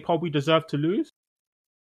games they probably deserve to lose.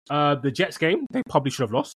 The Jets game, they probably should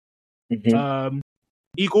have lost. Mm-hmm.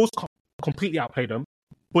 Eagles completely outplayed them,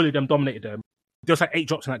 bullied them, dominated them. There was like 8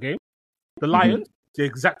 drops in that game. The Lions, the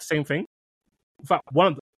exact same thing. In fact,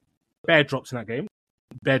 bare drops in that game.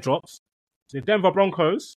 Bare drops. The Denver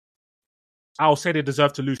Broncos, I'll say they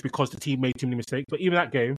deserve to lose because the team made too many mistakes. But even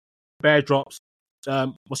that game, bare drops.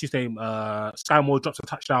 What's his name? Sky Moore drops a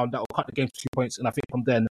touchdown that will cut the game to 2 points, and I think from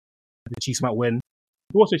then the Chiefs might win.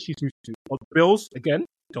 Who was the Chiefs lose to? Bills again.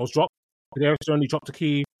 That was dropped. They only dropped a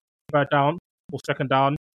key third down or second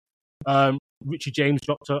down. Richie James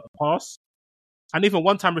dropped a pass, and even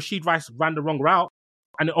one time Rashid Rice ran the wrong route,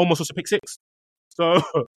 and it almost was a pick six. So,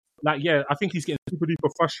 I think he's getting super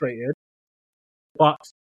duper frustrated. But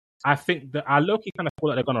I think that I low-key kind of feel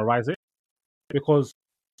like they're gonna rise it because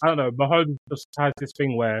I don't know. Mahomes just has this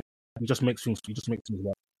thing where he just makes things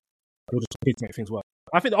work. He'll just continue to make things work.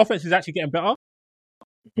 I think the offense is actually getting better,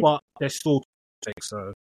 but they're still takes.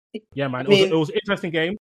 So yeah, man, it was an interesting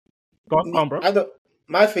game. Go on, bro.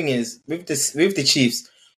 My thing is with the Chiefs.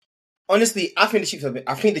 Honestly, I think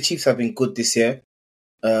the Chiefs have been good this year.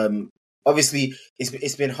 Obviously,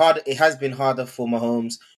 it's been hard. It has been harder for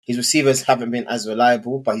Mahomes. His receivers haven't been as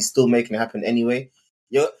reliable, but he's still making it happen anyway.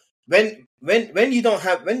 When you don't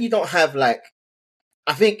have like,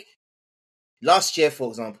 I think last year, for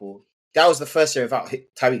example, that was the first year without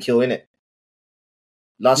Tyreek Hill in it.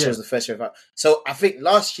 Last year was the first year without. So I think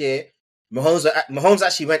last year Mahomes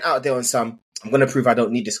actually went out there on some. I'm going to prove I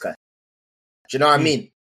don't need this guy. Do you know what I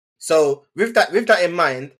mean? So with that in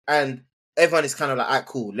mind, and everyone is kind of like, all right,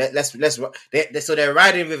 cool. Let's. So they're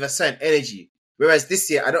riding with a certain energy. Whereas this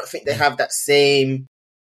year, I don't think they have that same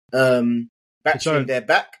battery in their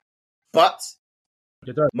back. But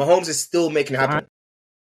Mahomes is still making it happen.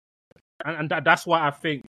 And that's why I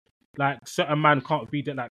think like certain man can't beat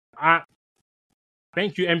it. Like,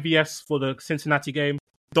 thank you MVS for the Cincinnati game.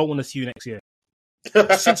 Don't want to see you next year.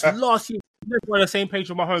 Since last year, we're on the same page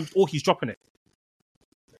with Mahomes, or he's dropping it.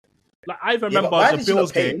 Like I remember the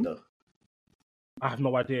Bills game. I have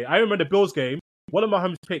no idea. I remember the Bills game. One of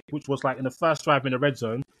Mahomes' pick, which was like in the first drive in the red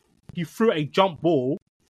zone, he threw a jump ball,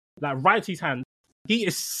 like right to his hand. He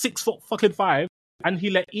is 6'5", and he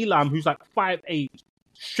let Elam, who's like 5'8",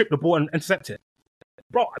 strip the ball and intercept it.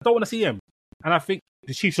 Bro, I don't want to see him. And I think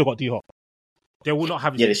the Chiefs have got D-Hop. They will not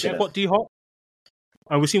have it. They've got D-Hop.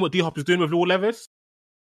 And we've seen what D-Hop is doing with Will Levis.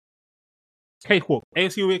 Cakewalk.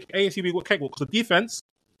 AFC week with cakewalk. Because the defense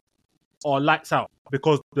are lights out.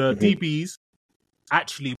 Because the DBs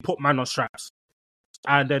actually put man on straps.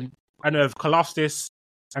 And then, I know if Kalafdis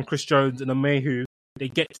and Chris Jones and Mayhew, they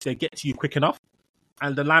get to you quick enough.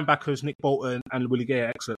 And the linebackers, Nick Bolton and Willie Gay, are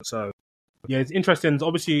excellent. So, yeah, it's interesting.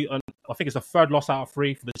 Obviously, I think it's the third loss out of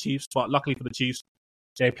 3 for the Chiefs. But luckily for the Chiefs,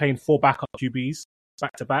 they're playing 4 backup QBs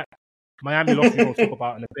back-to-back. Miami lost, we'll talk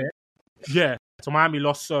about in a bit. Yeah, so Miami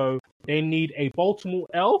lost, so they need a Baltimore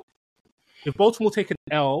L. If Baltimore take an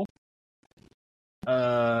L,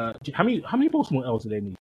 how many Baltimore L's do they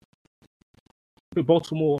need?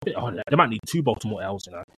 Baltimore, they might need 2 Baltimore L's,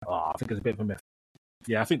 you know. I think it's a bit of a myth.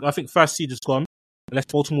 Yeah, I think first seed is gone, unless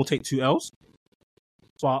Baltimore take 2 L's.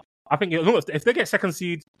 But I think if they get second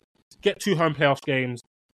seed, get 2 home playoff games,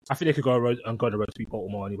 I think they could go on the road to beat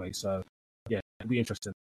Baltimore anyway. So yeah, it'll be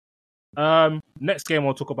interesting. Next game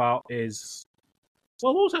I'll talk about is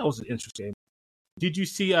what was an interesting game? Did you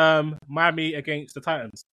see Miami against the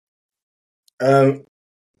Titans? I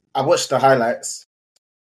watched the highlights.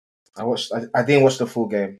 I didn't watch the full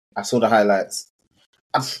game. I saw the highlights.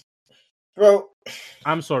 Bro,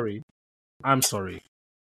 I'm sorry.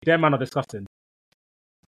 Their man are disgusting.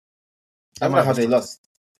 I don't know how they lost.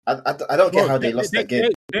 I don't get how they lost that game.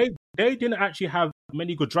 They didn't actually have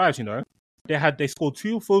many good drives, you know. They scored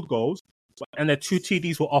 2 field goals, and their 2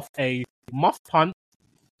 TDs were off a muff punt.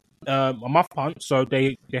 So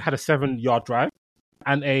they had a 7-yard drive,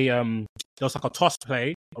 and there was like a toss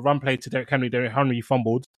play, a run play to Derrick Henry. Derrick Henry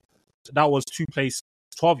fumbled. That was 2 plays,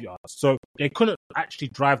 12 yards. So they couldn't actually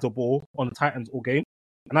drive the ball on the Titans all game,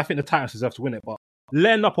 and I think the Titans deserve to win it. But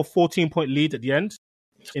letting up a 14-point lead at the end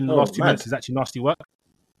in the last 2 minutes is actually nasty work,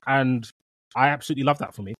 and I absolutely love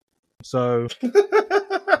that for me. So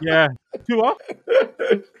yeah, Tua,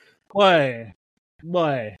 boy.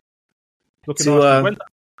 Looking at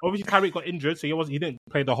obviously Tyreek got injured, so he didn't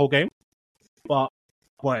play the whole game. But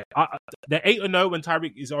boy, they're 8-0 when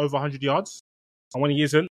Tyreek is over 100 yards, and when he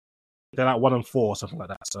isn't, they're like 1-4 or something like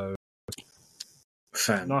that. So,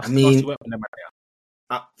 nasty work from them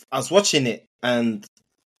right. I was watching it, and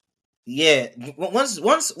yeah,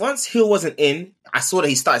 once Hill wasn't in, I saw that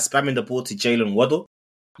he started spamming the ball to Jalen Waddle.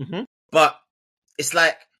 Mm-hmm. But it's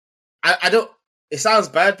like I don't. It sounds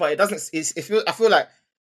bad, but it doesn't. I feel like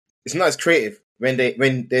it's not as creative when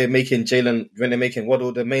they're making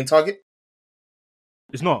Waddle the main target.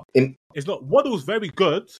 It's not. It's not. Waddle's very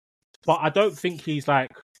good, but I don't think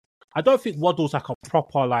Waddle's like a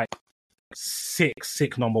proper like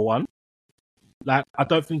sick number one. Like, I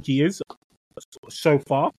don't think he is so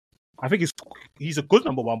far. I think he's a good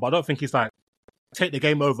number one, but I don't think he's like take the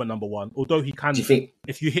game over number one. Although he can,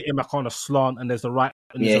 if you hit him like on a slant and there's the right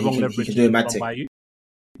and there's the wrong leverage, he can do a mad thing. by you.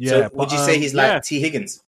 Yeah, so would you say he's like T.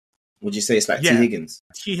 Higgins? Would you say it's like T. Higgins?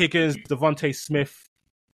 T. Higgins, Devontae Smith.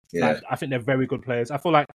 Yeah, like, I think they're very good players. I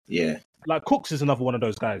feel like like Cooks is another one of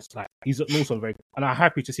those guys. Like he's also very, and I'm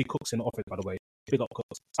happy to see Cooks in the office. By the way, big up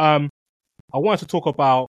Cooks. I wanted to talk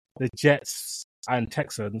about the Jets and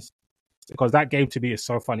Texans because that game to me is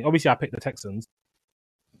so funny. Obviously, I picked the Texans,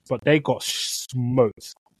 but they got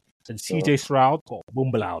smoked. And CJ Stroud got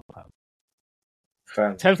bumbleout.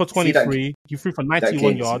 10 for 23. He threw for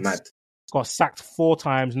 91 yards. Got sacked 4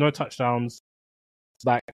 times, no touchdowns.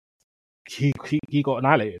 Like he got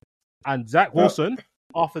annihilated. And Zach Wilson,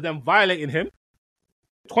 after them violating him,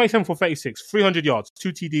 27 for 36, 300 yards,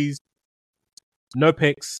 2 TDs, no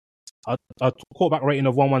picks, a quarterback rating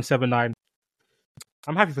of 1179.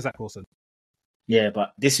 I'm happy for Zach Wilson. Yeah,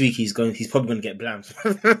 but this week he's probably going to get blamed.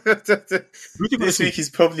 This week he's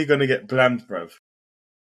probably going to get blamed, bruv.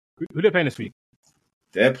 Who are they playing this week?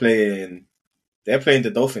 They're playing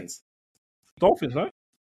the Dolphins. Dolphins, no?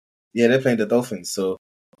 Yeah, they're playing the Dolphins. So,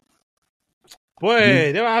 boy,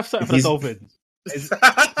 they don't have something for the Dolphins.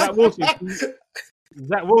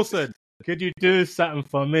 Zach Wilson, could you do something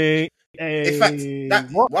for me? In fact,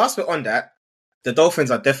 whilst we're on that, the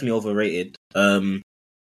Dolphins are definitely overrated. The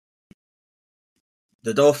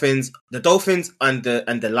Dolphins and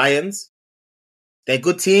the Lions, they're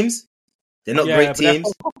good teams. They're not great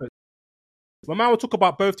teams. When I would talk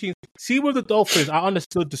about both teams, see with the Dolphins, I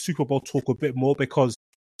understood the Super Bowl talk a bit more because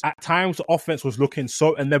at times the offense was looking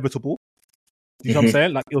so inevitable. You know what I'm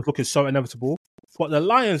saying? Like it was looking so inevitable. But the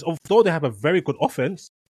Lions, although they have a very good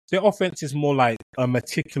offense, their offense is more like a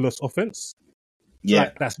meticulous offense. Yeah,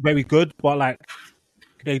 like, that's very good, but like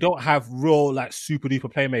they don't have real like super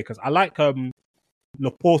duper playmakers. I like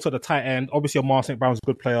Laporta, the tight end. Obviously, Amar St. Brown's a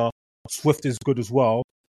good player. Swift is good as well.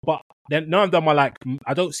 But then none of them are like,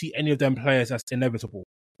 I don't see any of them players as inevitable.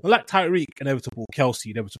 I like Tyreek, inevitable. Kelsey,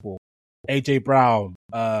 inevitable. AJ Brown,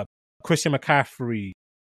 Christian McCaffrey,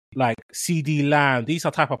 like CD Lamb. These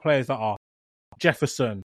are type of players that are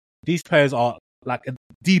Jefferson. These players are like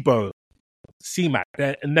Debo, C-Mac.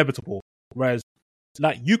 They're inevitable. Whereas,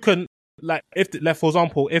 like, you can, like, for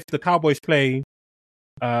example, if the Cowboys play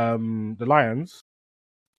the Lions,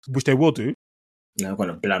 which they will do. I'm going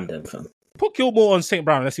to blame them, fam. Put Gilmore on St.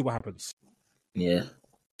 Brown. Let's see what happens. Yeah. Do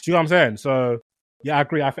you know what I'm saying? So, yeah, I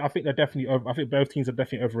agree. I think they're definitely I think both teams are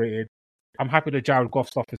definitely overrated. I'm happy that Jared Goff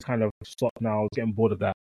stuff is kind of stopped now. Getting bored of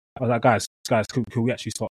that. I was like, guys, can we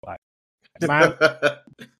actually stop? Like,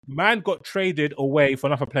 man got traded away for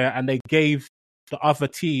another player and they gave the other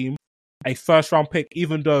team a first-round pick,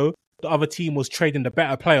 even though the other team was trading the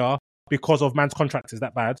better player because of man's contract is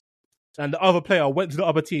that bad. And the other player went to the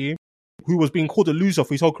other team who was being called a loser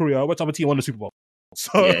for his whole career, went to the other team, won the Super Bowl.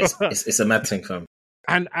 So yeah, it's a mad thing, fam.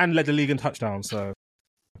 And led the league in touchdowns. So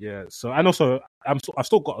yeah. So and also I've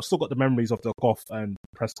still got the memories of the Goff and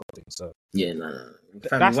Prescott thing. So yeah, no.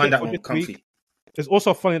 Fam, won that one comfy. It's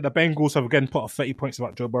also funny that the Bengals have again put up 30 points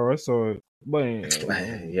about Joe Burrow. So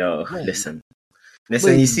listen.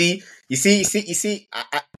 You see.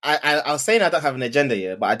 I was saying I don't have an agenda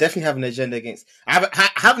here, but I definitely have an agenda against. I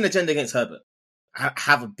have an agenda against Herbert. I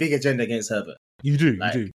have a big agenda against Herbert. You do,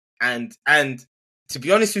 like, you do. And to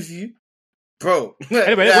be honest with you, bro.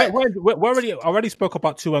 Anyway, we already spoke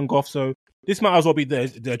about Tua and Goff, so this might as well be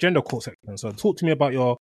the agenda court section. So talk to me about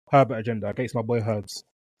your Herbert agenda against my boy Herbs.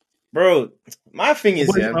 Bro, my thing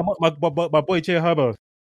is, my boy Jay Herbert.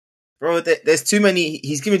 Bro, there's too many.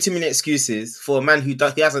 He's giving too many excuses for a man who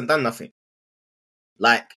he hasn't done nothing.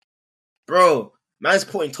 Like, bro, man's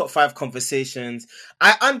put in top 5 conversations.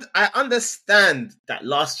 I understand that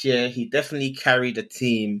last year he definitely carried a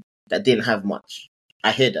team that didn't have much.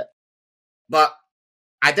 I hear that, but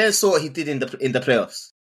I then saw what he did in the playoffs.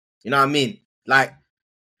 You know what I mean? Like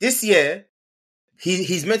this year,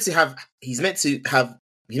 he's meant to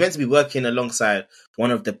be working alongside one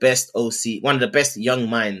of the best young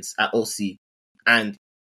minds at OC. And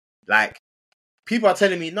like people are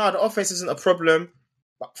telling me, no, the offense isn't a problem.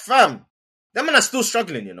 But fam, them men are still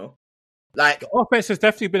struggling, you know? Like the offense has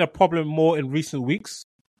definitely been a problem more in recent weeks.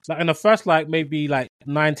 Like in the first maybe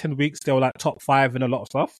 9-10 weeks, they were like top 5 in a lot of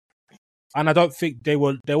stuff. And I don't think they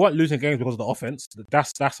weren't losing games because of the offense.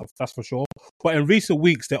 That's for sure. But in recent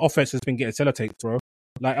weeks, their offense has been getting sellotaped, bro.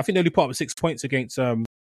 Like I think they only put up 6 points against the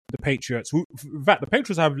Patriots. In fact, the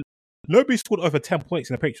Patriots nobody scored over 10 points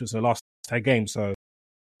in the Patriots in the last 10 games. So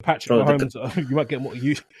Patrick Mahomes, you might get more.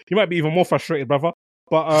 You might be even more frustrated, brother.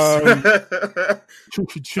 But should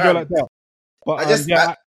go like that.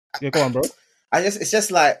 But go on, bro. It's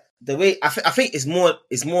just like the way I think it's more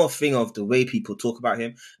a thing of the way people talk about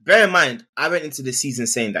him. Bear in mind, I went into the season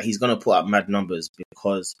saying that he's gonna put up mad numbers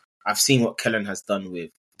because I've seen what Kellen has done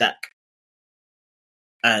with Dak,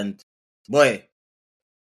 and boy,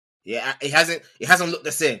 yeah, it hasn't looked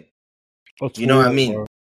the same. You know what I mean? Bro.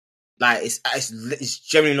 Like it's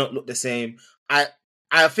generally not looked the same. I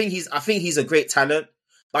think he's a great talent,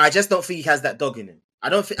 but I just don't think he has that dog in him.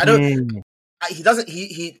 He doesn't.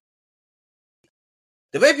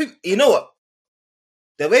 The way people, you know what?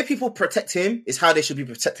 The way people protect him is how they should be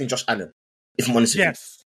protecting Josh Allen. If I'm honest with you.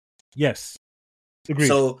 Yes. Agreed.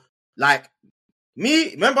 So, like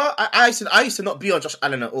me, remember, I used to not be on Josh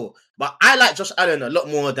Allen at all, but I like Josh Allen a lot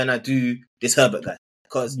more than I do this Herbert guy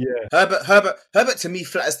because Herbert to me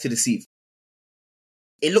flatters to deceive.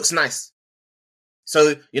 It looks nice.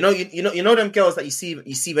 So you know them girls that you see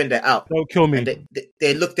when they're out. Don't kill me. And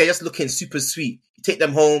they're just looking super sweet. You take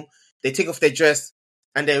them home, they take off their dress.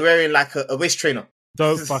 And they're wearing like a waist trainer.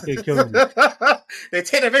 Don't fucking kill me. They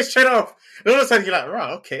take the waist trainer off. And all of a sudden you're like,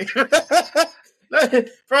 right, okay.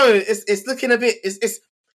 Bro, it's looking a bit. It's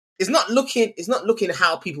not looking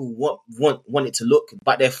how people want it to look,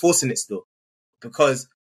 but they're forcing it still because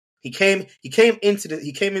he came into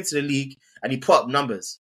the league and he put up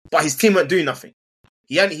numbers, but his team weren't doing nothing.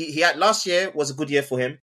 He had last year was a good year for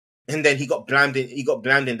him, and then he got blamed in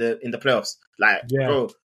the playoffs. Like, bro.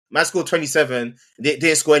 Man scored 27. They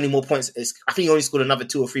didn't score any more points. I think he only scored another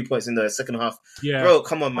 2 or 3 points in the second half. Yeah. Bro,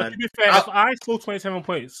 come on, man. To be fair, if I score 27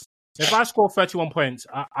 points, if I score 31 points,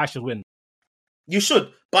 I should win. You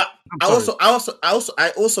should. But I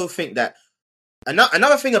also think that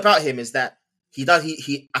another thing about him is that I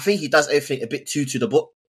think he does everything a bit too to the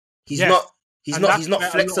book. He's not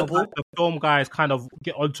flexible. Like the film guys kind of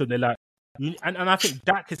get onto it. They're like, and I think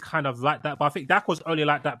Dak is kind of like that. But I think Dak was only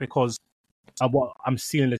like that because what I'm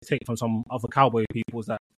seeing the take from some other Cowboy people is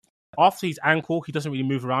that after his ankle, he doesn't really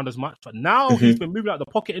move around as much. But now he's been moving out the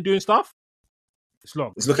pocket and doing stuff. It's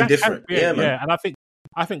long. It's looking different. Man. And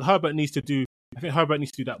I think Herbert needs to do. I think Herbert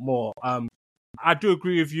needs to do that more. I do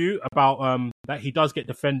agree with you about that he does get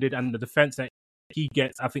defended, and the defense that he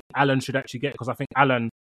gets, I think Allen should actually get because I think Allen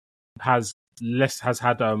has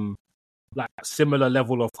had like similar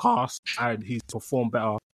level of cast and he's performed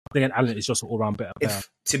better. I think Allen is just an all-round better player.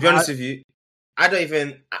 To be honest with you, I don't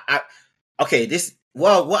even.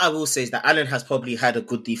 What I will say is that Allen has probably had a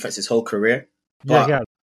good defense his whole career. But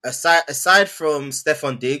aside from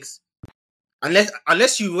Stephon Diggs,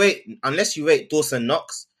 unless you rate Dawson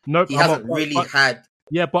Knox, he hasn't really had.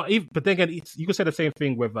 Yeah, but then again, you could say the same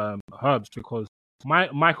thing with Herbs because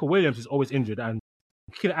Michael Williams is always injured and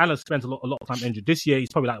Keenan Allen spends a lot of time injured. This year, he's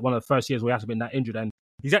probably like one of the first years where he hasn't been that injured, and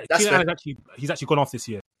he's actually gone off this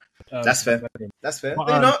year. That's fair. That's fair. But,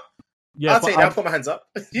 you know, I'll take that. I'll put my hands up.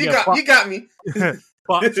 You got me.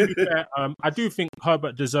 But to be fair, I do think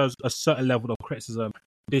Herbert deserves a certain level of criticism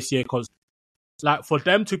this year because, like, for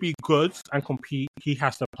them to be good and compete, he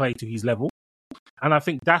has to play to his level, and I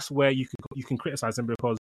think that's where you can criticize him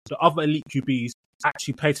because the other elite QBs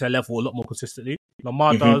actually play to their level a lot more consistently.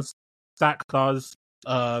 Lamar does, Dak does,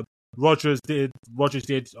 Rodgers did.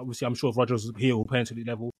 Obviously, I'm sure if Rodgers was here, will play to elite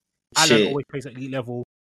level. Allen always plays at elite level.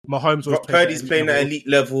 Mahomes always Purdy's playing at elite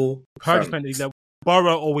level. Purdy's playing at elite level.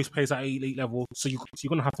 Burrow always plays at elite level. So you're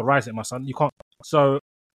gonna have to rise it, my son. You can't. So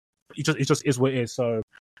it just is what it is. So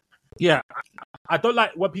yeah, I don't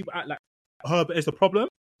like when people act like Herbert is the problem.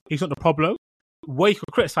 He's not the problem. Where you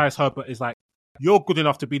could criticize Herbert is like you're good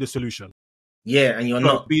enough to be the solution. Yeah, and you're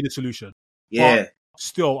not be the solution. Yeah. But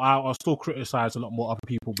still, I'll still criticize a lot more other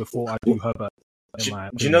people before I do Herbert.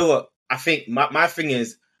 Do you know what? I think my thing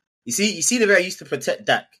is, you see the way I used to protect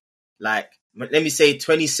Dak. Like, let me say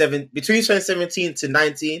between 2017 to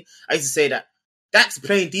 19, I used to say that Dak's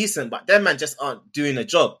playing decent, but them man just aren't doing a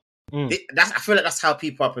job. I feel like that's how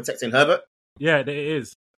people are protecting Herbert. Yeah, it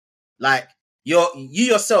is. Like, you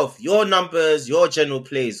yourself, your numbers, your general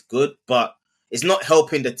play is good, but it's not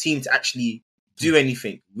helping the team to actually do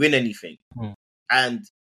anything, win anything. And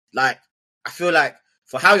like, I feel like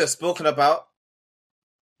for how you're spoken about,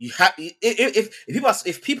 you have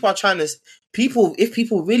if people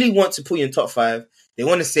really want to put you in top 5, they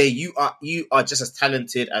want to say you are just as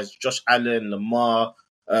talented as Josh Allen, Lamar,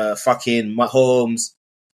 fucking Mahomes.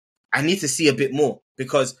 I need to see a bit more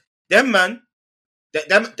because them man put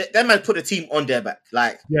the team on their back.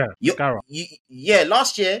 Like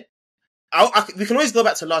last year, we can always go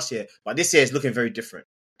back to last year, but this year is looking very different,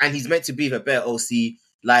 and he's meant to be the better OC.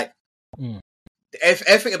 Like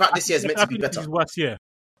everything about this year is meant to be better. His worst year.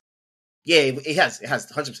 Yeah, it has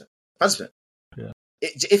 100%. Yeah.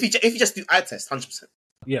 If you just do eye test, 100%.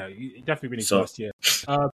 Yeah, you definitely really So- last year.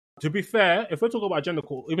 To be fair, if we're talking about agenda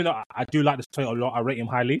call, even though I do like this player a lot, I rate him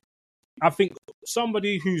highly. I think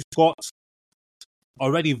somebody who's got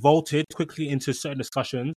already vaulted quickly into certain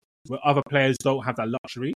discussions where other players don't have that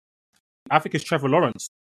luxury, I think it's Trevor Lawrence,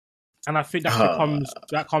 and I think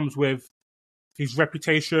that comes with his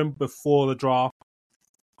reputation before the draft,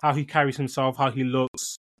 how he carries himself, how he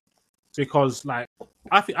looks. Because like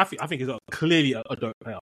I think he's clearly a dope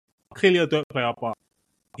player, but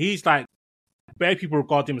he's like better people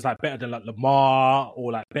regard him as like better than like Lamar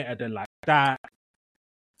or like better than like that.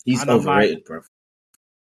 He's And I'm overrated, bro.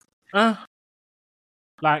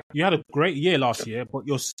 Like you had a great year last year, but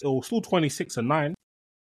you're still 26-9.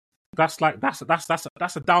 That's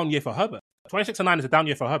a down year for Herbert. 26-9 is a down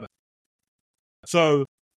year for Herbert. So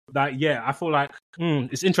like yeah, I feel like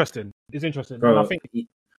it's interesting. It's interesting. Bro,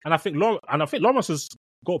 And I think Lawrence has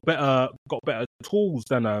got better tools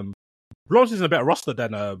than Lawrence is in a better roster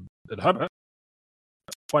than Herbert.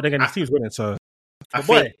 But again, his team's winning, so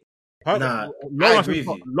Lawrence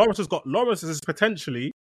has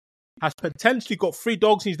potentially got 3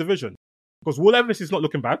 dogs in his division because Will Levis is not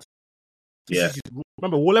looking bad.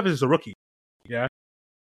 Remember, Will Levis is a rookie. Yeah,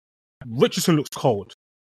 Richardson looks cold.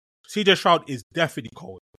 CJ Stroud is definitely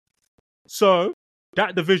cold. So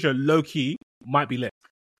that division, low key, might be lit.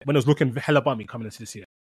 When it was looking hella bummy coming into this year.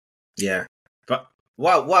 Yeah, but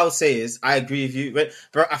what I would say is I agree with you,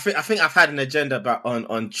 bro. I think I've had an agenda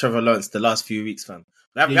on Trevor Lawrence the last few weeks, fam.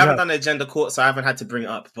 We haven't done an agenda court, so I haven't had to bring it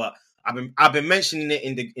up. But I've been mentioning it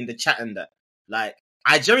in the chat and that. Like,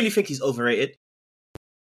 I genuinely think he's overrated.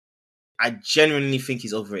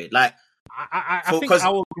 Like, I think I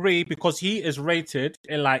will agree because he is rated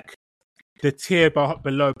in like the tier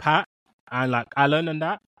below Pat and like Allen and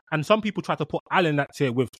that. And some people try to put Allen in that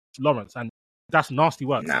tier with Lawrence, and that's nasty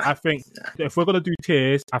work. I think if we're going to do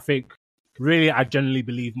tiers, I think really I genuinely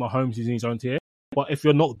believe Mahomes is in his own tier. But if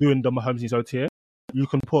you're not doing the Mahomes in his own tier, you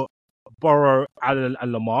can put Burrow, Allen,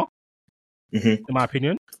 and Lamar, in my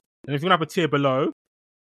opinion. And if you're going to have a tier below,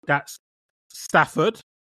 that's Stafford,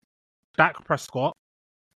 Dak Prescott,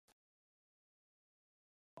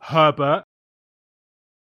 Herbert,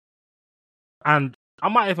 and I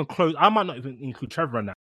might not even include Trevor in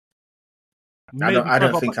that. I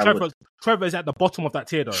don't think I would. Trevor is at the bottom of that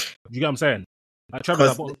tier, though. You get what I'm saying? Like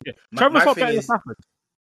Trevor's at the bottom. Trevor's not better than Stafford.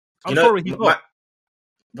 I'm sorry, he's not.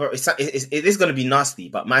 Bro, it is going to be nasty,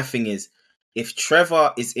 but my thing is, if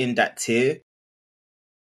Trevor is in that tier,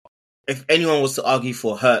 if anyone was to argue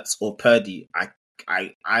for Hurts or Purdy,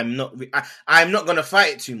 I'm not going to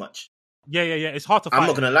fight it too much. Yeah. It's hard to fight. I'm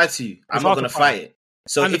not going to lie to you. I'm not going to fight it.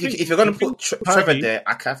 So if you're going to put Trevor there,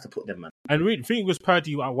 I have to put them, man. And the thing with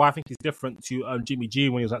Purdy, why I think he's different to Jimmy G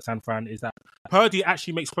when he was at San Fran, is that Purdy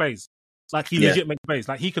actually makes plays. Like, he legit makes plays.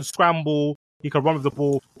 Like, he can scramble, he can run with the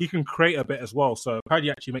ball, he can create a bit as well. So Purdy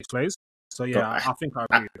actually makes plays. So yeah, I think I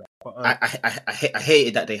agree with that. But, I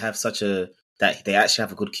hated that they have that they actually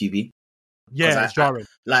have a good QB. Yeah, it's jarring.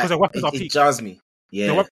 Because their weapons are peak. It jars me.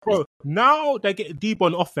 Yeah. Bro, now they get Debo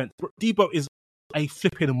on offense. Debo is a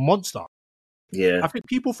flipping monster. Yeah. I think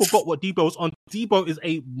people forgot what Debo was on. Debo is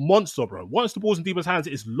a monster, bro. Once the ball's in Debo's hands,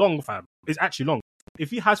 it's long, fam. It's actually long. If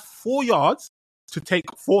he has 4 yards to take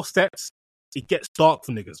 4 steps, it gets dark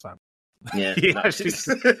for niggas, fam. Yeah. It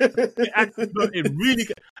really.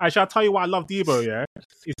 Actually, I'll tell you why I love Debo, yeah?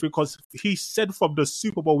 It's because he said from the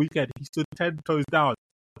Super Bowl weekend, he stood 10 toes down.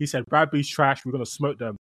 He said, Bradbury's trash, we're going to smoke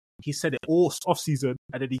them. He said it all off-season,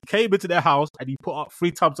 and then he came into their house and he put up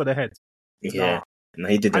 3 tubs on their head. Yeah. No,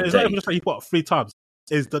 he did that. It's not even just like he put up 3 tubs.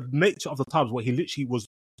 It's the nature of the tubs where he literally was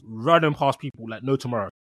running past people like no tomorrow.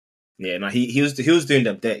 Yeah, no, he was doing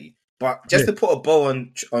them dirty. But just to put a bow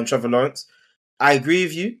on Trevor Lawrence, I agree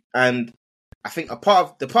with you, and I think a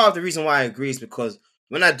part of the reason why I agree is because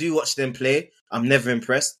when I do watch them play, I'm never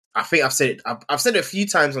impressed. I think I've said it. I've said it a few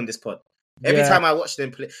times on this pod. Every time I watch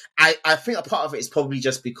them play, I think a part of it is probably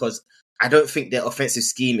just because I don't think their offensive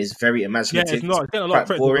scheme is very imaginative. Yeah, it's not. It's getting a lot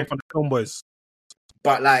of boring from the film boys.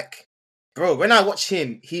 But like, bro, when I watch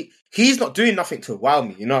him, he's not doing nothing to wow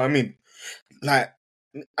me. You know what I mean? Like,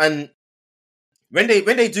 and when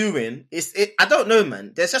they do win, I don't know,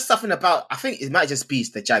 man. There's just something about. I think it might just be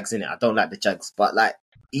the Jags in it. I don't like the Jags, but like,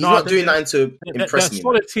 he's not doing nothing to impress me. They're a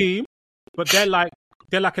solid team, but they're like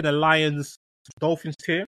in the Lions, Dolphins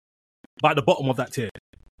tier, but at the bottom of that tier.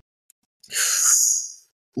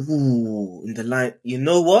 Ooh, in the line. You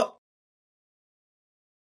know what?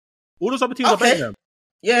 All those other teams are better than them.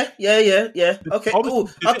 Yeah. Okay. Ooh,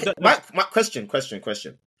 okay. My question. Do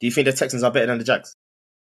you think the Texans are better than the Jags?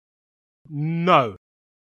 No,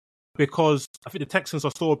 because I think the Texans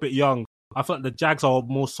are still a bit young I feel like the Jags are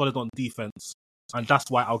more solid on defense, and that's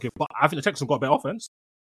why I'll give. But I think the Texans got a better offense.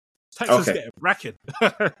 Texans get a bracket.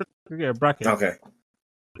 Get a bracket. Okay.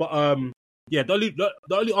 But yeah, the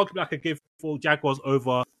only argument I could give for Jaguars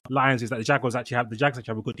over Lions is that the Jags actually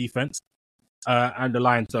have a good defense, and the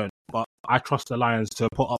Lions don't. But I trust the Lions to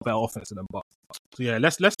put up better offense than them. But so yeah,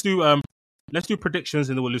 let's do predictions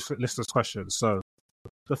and then we'll list those questions. So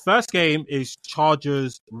the first game is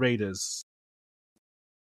Chargers Raiders.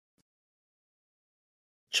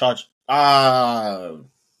 That's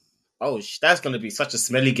gonna be such a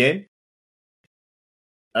smelly game.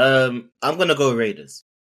 I'm gonna go Raiders.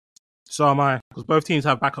 So am I, because both teams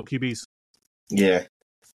have backup QBs. Yeah.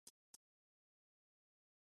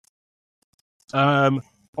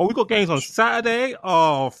 We got games on Saturday.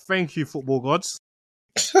 Oh, thank you, football gods.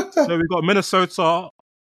 So we've got Minnesota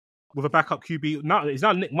with a backup QB. Now it's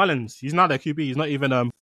not Nick Mullins. He's not their QB. He's not even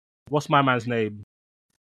what's my man's name?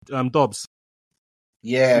 Dobbs.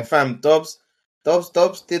 Yeah, fam. Dobbs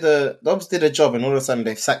did a job, and all of a sudden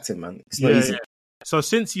they've sacked him, man. It's not easy. Yeah. So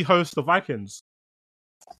since he hosts the Vikings,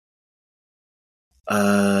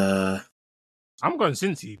 I'm going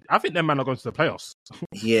Cincy. I think them man are going to the playoffs.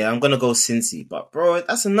 Yeah, I'm gonna go Cincy, but bro,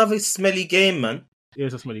 that's another smelly game, man. Yeah,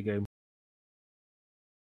 it's a smelly game.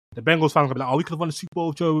 The Bengals fans will be like, "Oh, we could have won the Super Bowl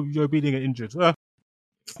if Joe beating get injured."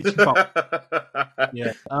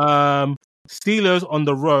 Yeah. Steelers on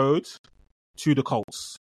the road to the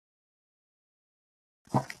Colts.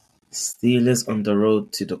 Steelers on the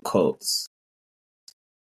road to the Colts.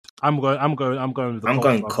 I'm going with the Colts. I'm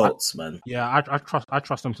going Colts, man. Yeah, I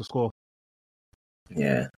trust them to score.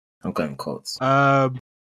 Yeah, I'm going Colts.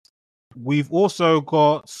 We've also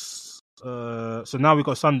got so now we've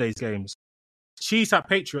got Sunday's games. Chiefs at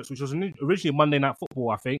Patriots, which was originally Monday Night Football,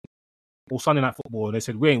 I think, or Sunday Night Football, and they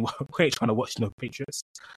said we ain't trying to watch no Patriots,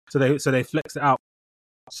 so they flexed it out.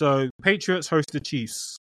 So Patriots host the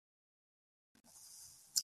Chiefs.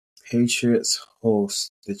 Patriots host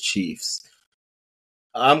the Chiefs.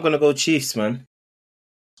 I'm gonna go Chiefs, man.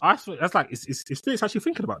 I feel that's like is Felix actually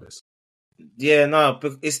thinking about this? Yeah, no,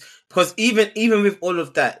 but it's because even with all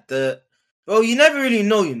of that, you never really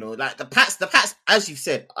know, like the Pats, as you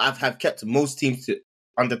said, have kept most teams to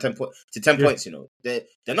under 10 points, they're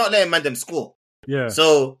not letting them score. Yeah.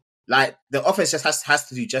 So like the offense just has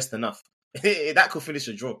to do just enough. That could finish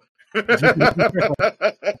a draw.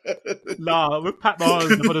 Nah, with Pat Mahomes,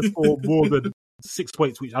 they're going to score more than 6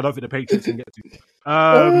 points, which I don't think the Patriots can get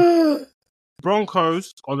to.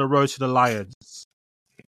 Broncos on the road to the Lions.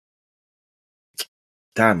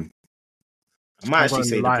 Damn. I might actually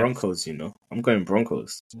say the Broncos, I'm going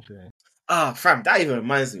Broncos. Okay. Fam, that even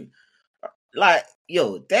reminds me. Like,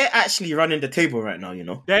 they're actually running the table right now,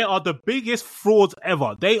 They are the biggest frauds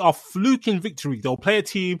ever. They are fluking victory. They'll play a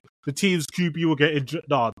team, the team's QB will get injured.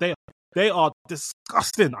 Nah, they are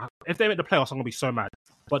disgusting. If they make the playoffs, I'm going to be so mad.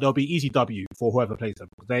 But they'll be easy W for whoever plays them.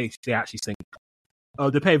 They actually stink.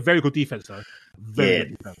 They play a very good defense, though. Very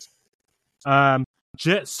good defense.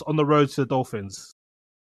 Jets on the road to the Dolphins.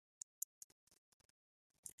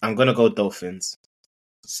 I'm going to go Dolphins.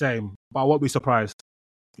 Same, but I won't be surprised.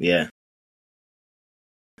 Yeah.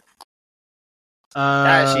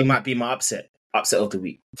 That actually might be my upset of the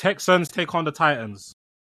week. Texans take on the Titans.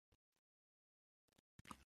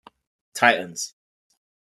 Texans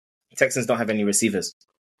don't have any receivers.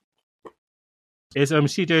 Is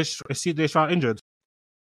CJ Stroud injured?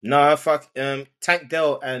 No, fuck. Tank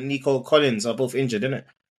Dell and Nico Collins are both injured, isn't it?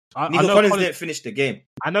 Nico Collins didn't finish the game.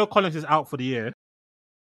 I know Collins is out for the year.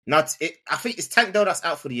 I think it's Tank Dell that's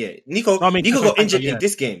out for the year. Nico got injured in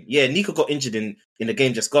this game. Yeah, Nico got injured in the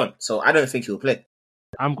game just gone. So I don't think he'll play.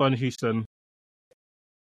 I'm going Houston.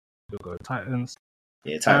 You'll go Titans.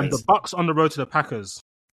 Yeah, Titans. The Bucks on the road to the Packers.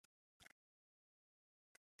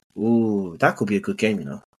 Ooh, that could be a good game,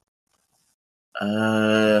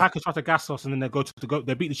 Packers try to gas us, and then they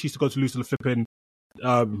beat the Chiefs to go to lose to the flipping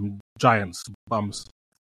Giants bums.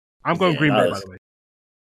 I'm going Green Bay, by the way.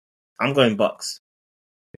 I'm going Bucks.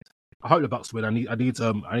 I hope the Bucks win. I need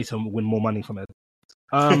to win more money from it.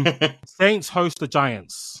 Saints host the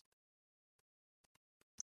Giants.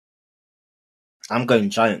 I'm going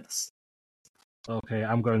Giants. Okay,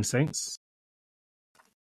 I'm going Saints.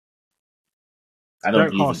 I don't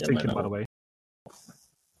believe Carr's thinking, by the way.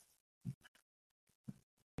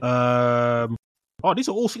 These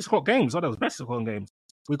are all 6 o'clock games. Those best 6 o'clock games.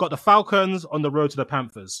 We've got the Falcons on the road to the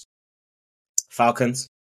Panthers. Falcons.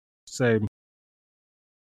 Same.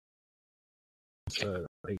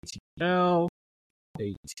 ATL.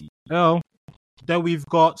 Then we've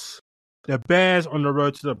got the Bears on the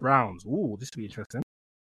road to the Browns. Ooh, this will be interesting.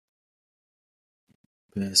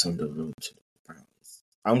 Bears on the road to the Browns.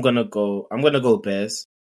 I'm gonna go Bears.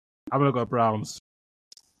 I'm gonna go Browns.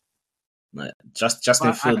 Like,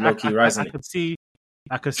 Justin Field, low-key rising. I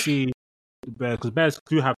could see Bears, because Bears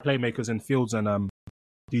do have playmakers in Fields and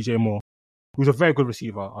DJ Moore, who's a very good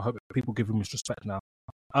receiver. I hope people give him his respect now.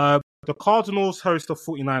 The Cardinals host the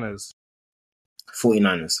 49ers.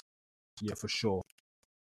 49ers. Yeah, for sure.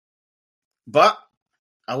 But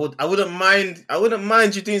I wouldn't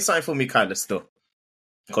mind you doing something for me, Kyler, still,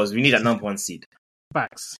 because we need that number 1 seed.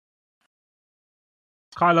 Facts.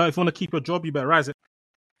 Kyler, if you want to keep your job, you better rise it.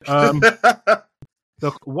 The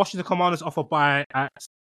Washington Commanders offer bye at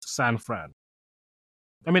San Fran.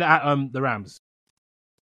 I mean, at the Rams.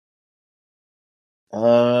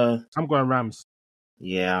 I'm going Rams.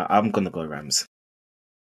 Yeah, I'm gonna go Rams.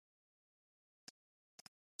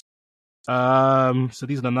 So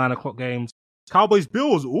these are the 9:00 games. Cowboys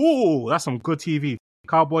Bills. Ooh, that's some good TV.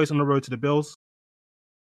 Cowboys on the road to the Bills.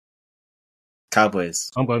 Cowboys.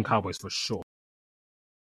 I'm going Cowboys for sure.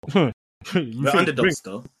 We're underdogs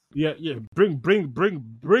though. Yeah. Bring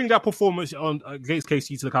that performance on against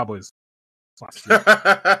KC to the Cowboys. That's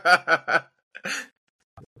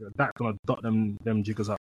gonna dot them jiggers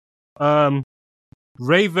up.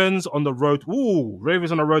 Ravens on the road. Ooh,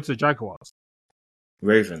 Ravens on the road to the Jaguars.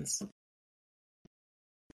 Ravens.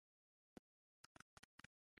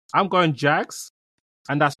 I'm going Jags,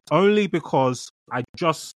 and that's only because I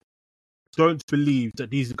just don't believe that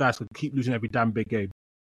these guys could keep losing every damn big game.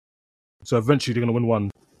 So eventually they're going to win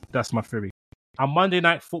one. That's my theory. On Monday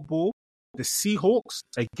Night Football, the Seahawks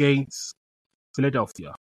against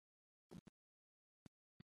Philadelphia.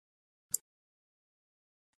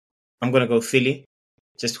 I'm going to go Philly,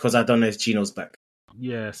 just because I don't know if Gino's back.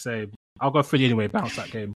 Yeah, same. I'll go Philly anyway, bounce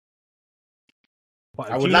that game. But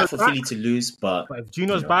I would like for Philly to lose, but if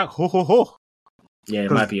Gino's back, ho ho ho. Yeah,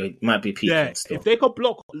 it might be a peak. Yeah, if they could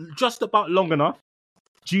block just about long enough,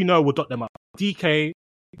 Gino will dot them up. DK,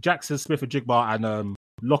 Jackson, Smith, and Jigba, and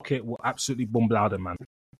Lockett will absolutely bomblow them, man.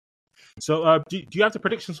 So, do you have the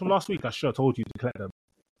predictions from last week? I should have told you to collect them.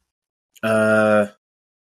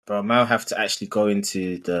 But I might have to actually go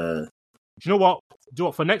into the... Do you know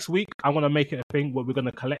what? For next week, I'm going to make it a thing where we're going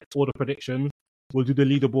to collect all the predictions. We'll do the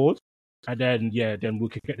leaderboard. And then we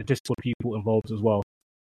could get the Discord people involved as well.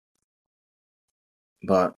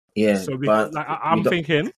 But, yeah. So I'm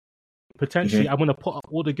thinking, potentially, I'm going to put up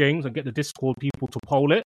all the games and get the Discord people to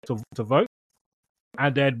poll it, to vote.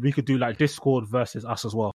 And then we could do like Discord versus us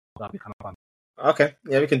as well. That'd be kind of fun. Okay.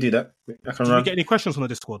 Yeah, we can do that. Did we get any questions on the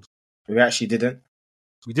Discord? We actually didn't.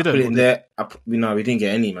 We didn't. I put it there. No, we didn't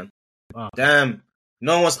get any, man. Oh. Damn.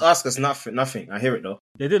 No one wants to ask us nothing. I hear it though.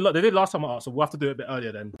 They did last time I asked, so we'll have to do it a bit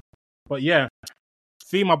earlier then. But yeah,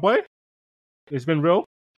 Fee, my boy, it's been real.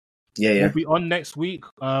 Yeah. We'll be on next week.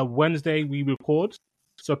 Wednesday we record,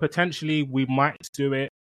 so potentially we might do it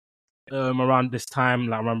around this time,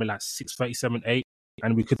 like around like 6:37, 8,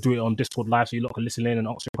 and we could do it on Discord live, so you lot can listen in and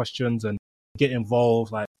ask your questions and get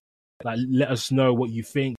involved. Like let us know what you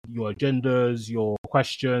think, your agendas, your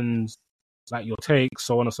questions, like your takes,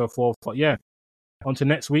 so on and so forth. But yeah, on to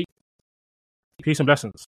next week. Peace and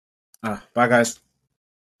blessings. Bye, guys.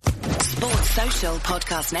 Sports Social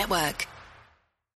Podcast Network.